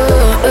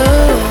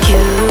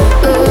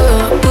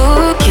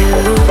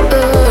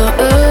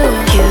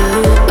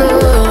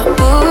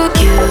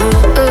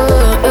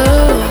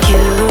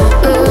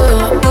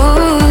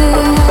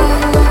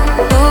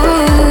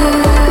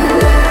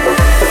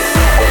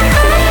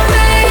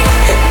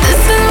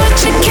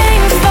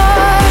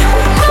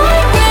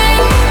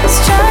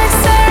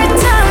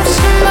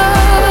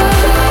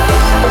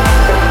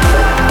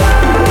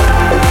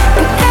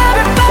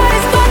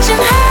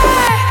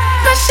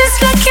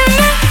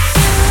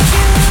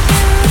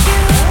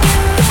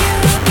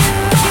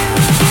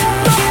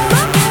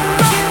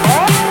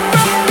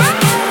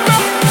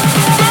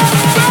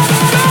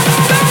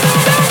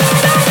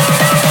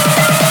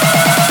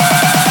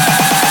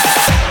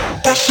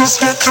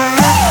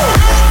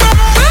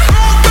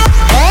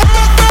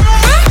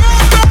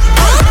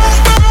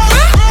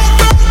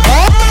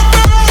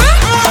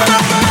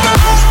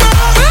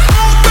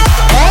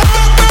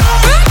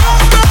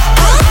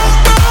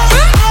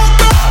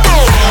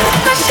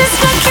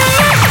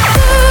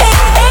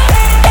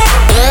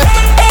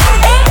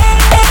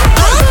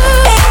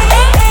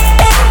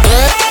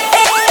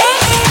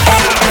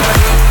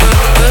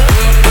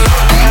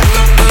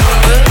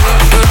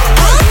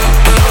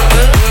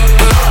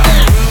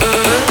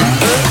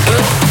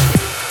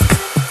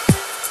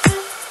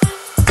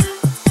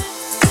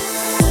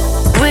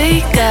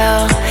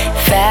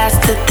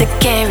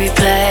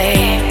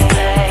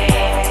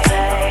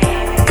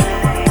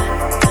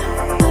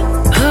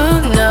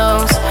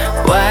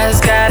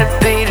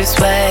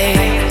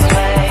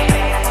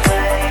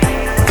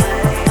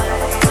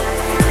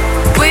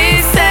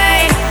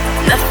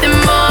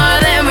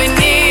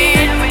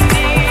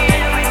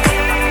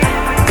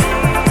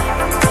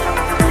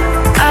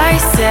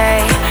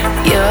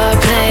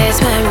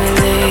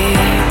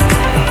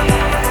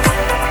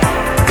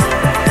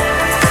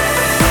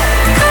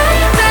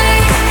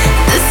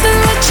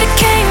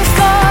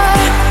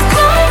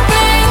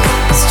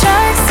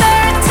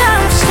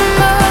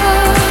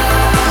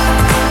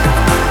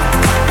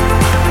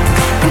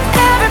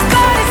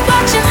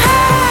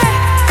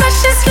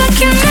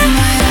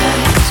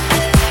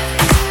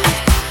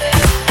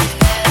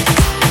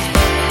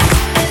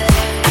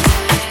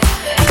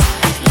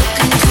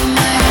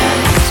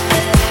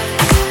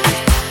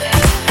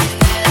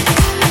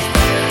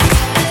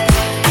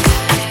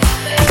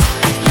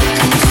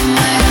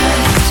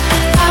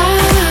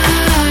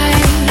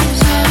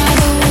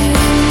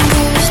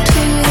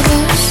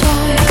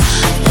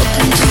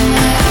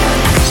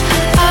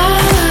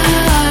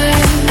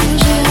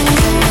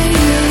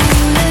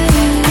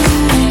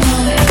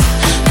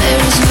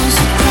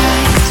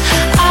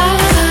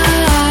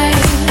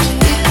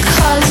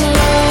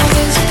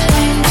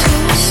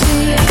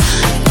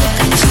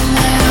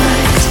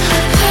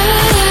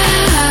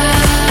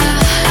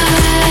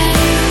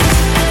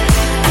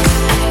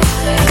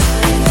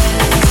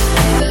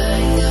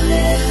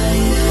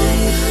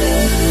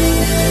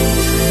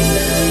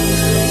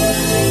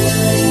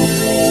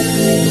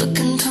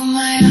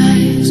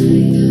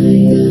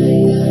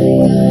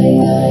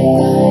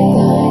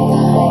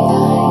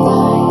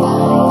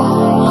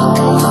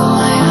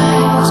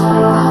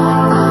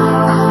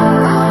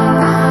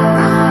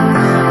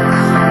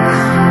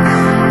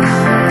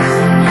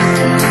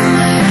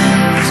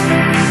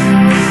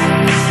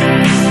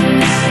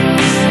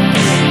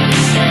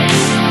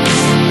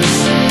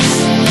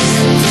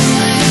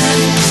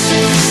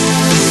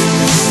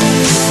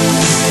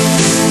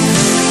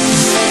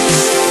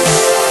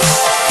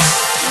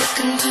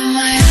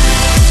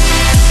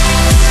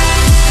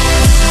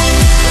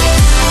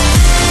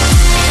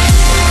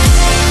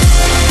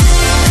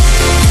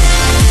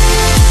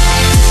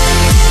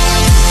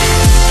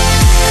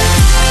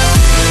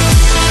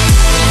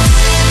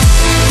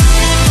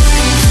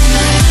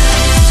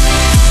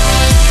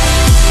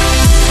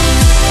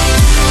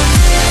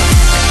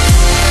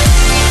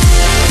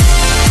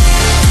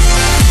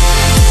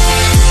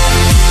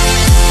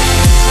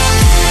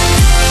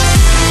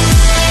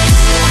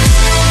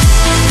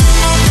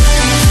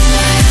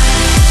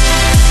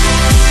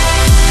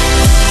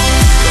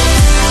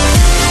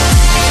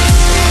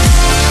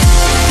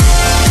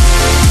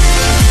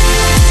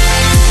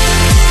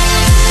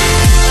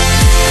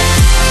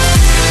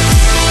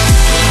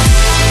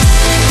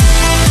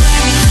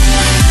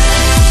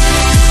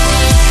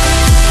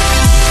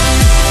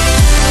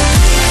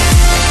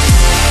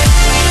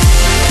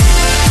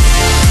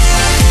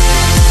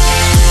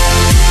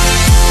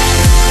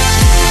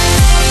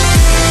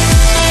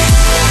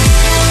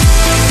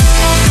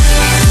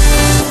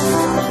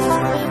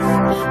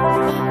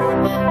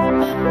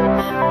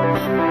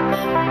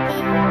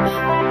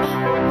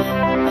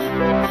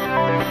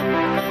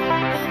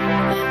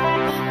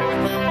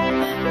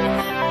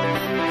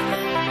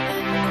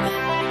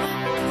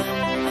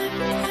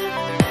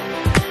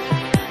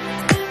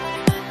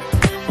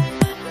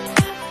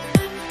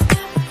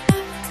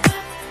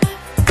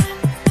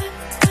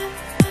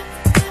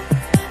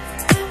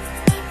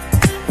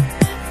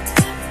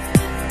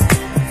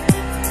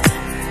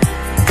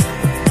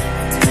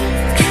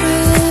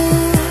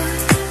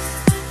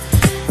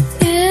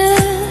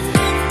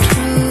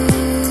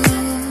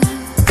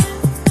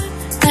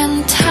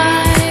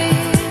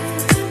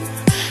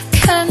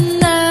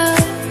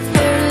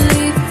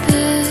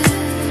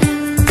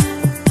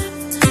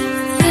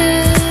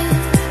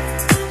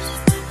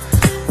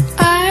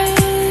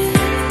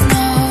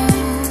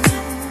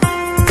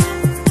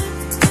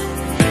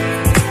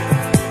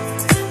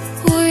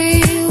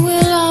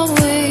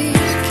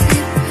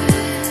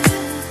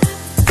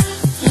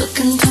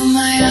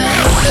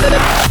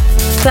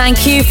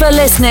 Thank you for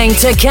listening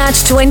to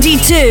Catch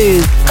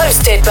 22,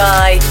 hosted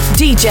by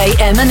DJ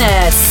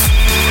M&S.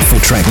 For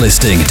track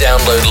listing,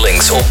 download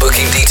links or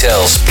booking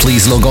details,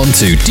 please log on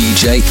to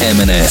djmns.com.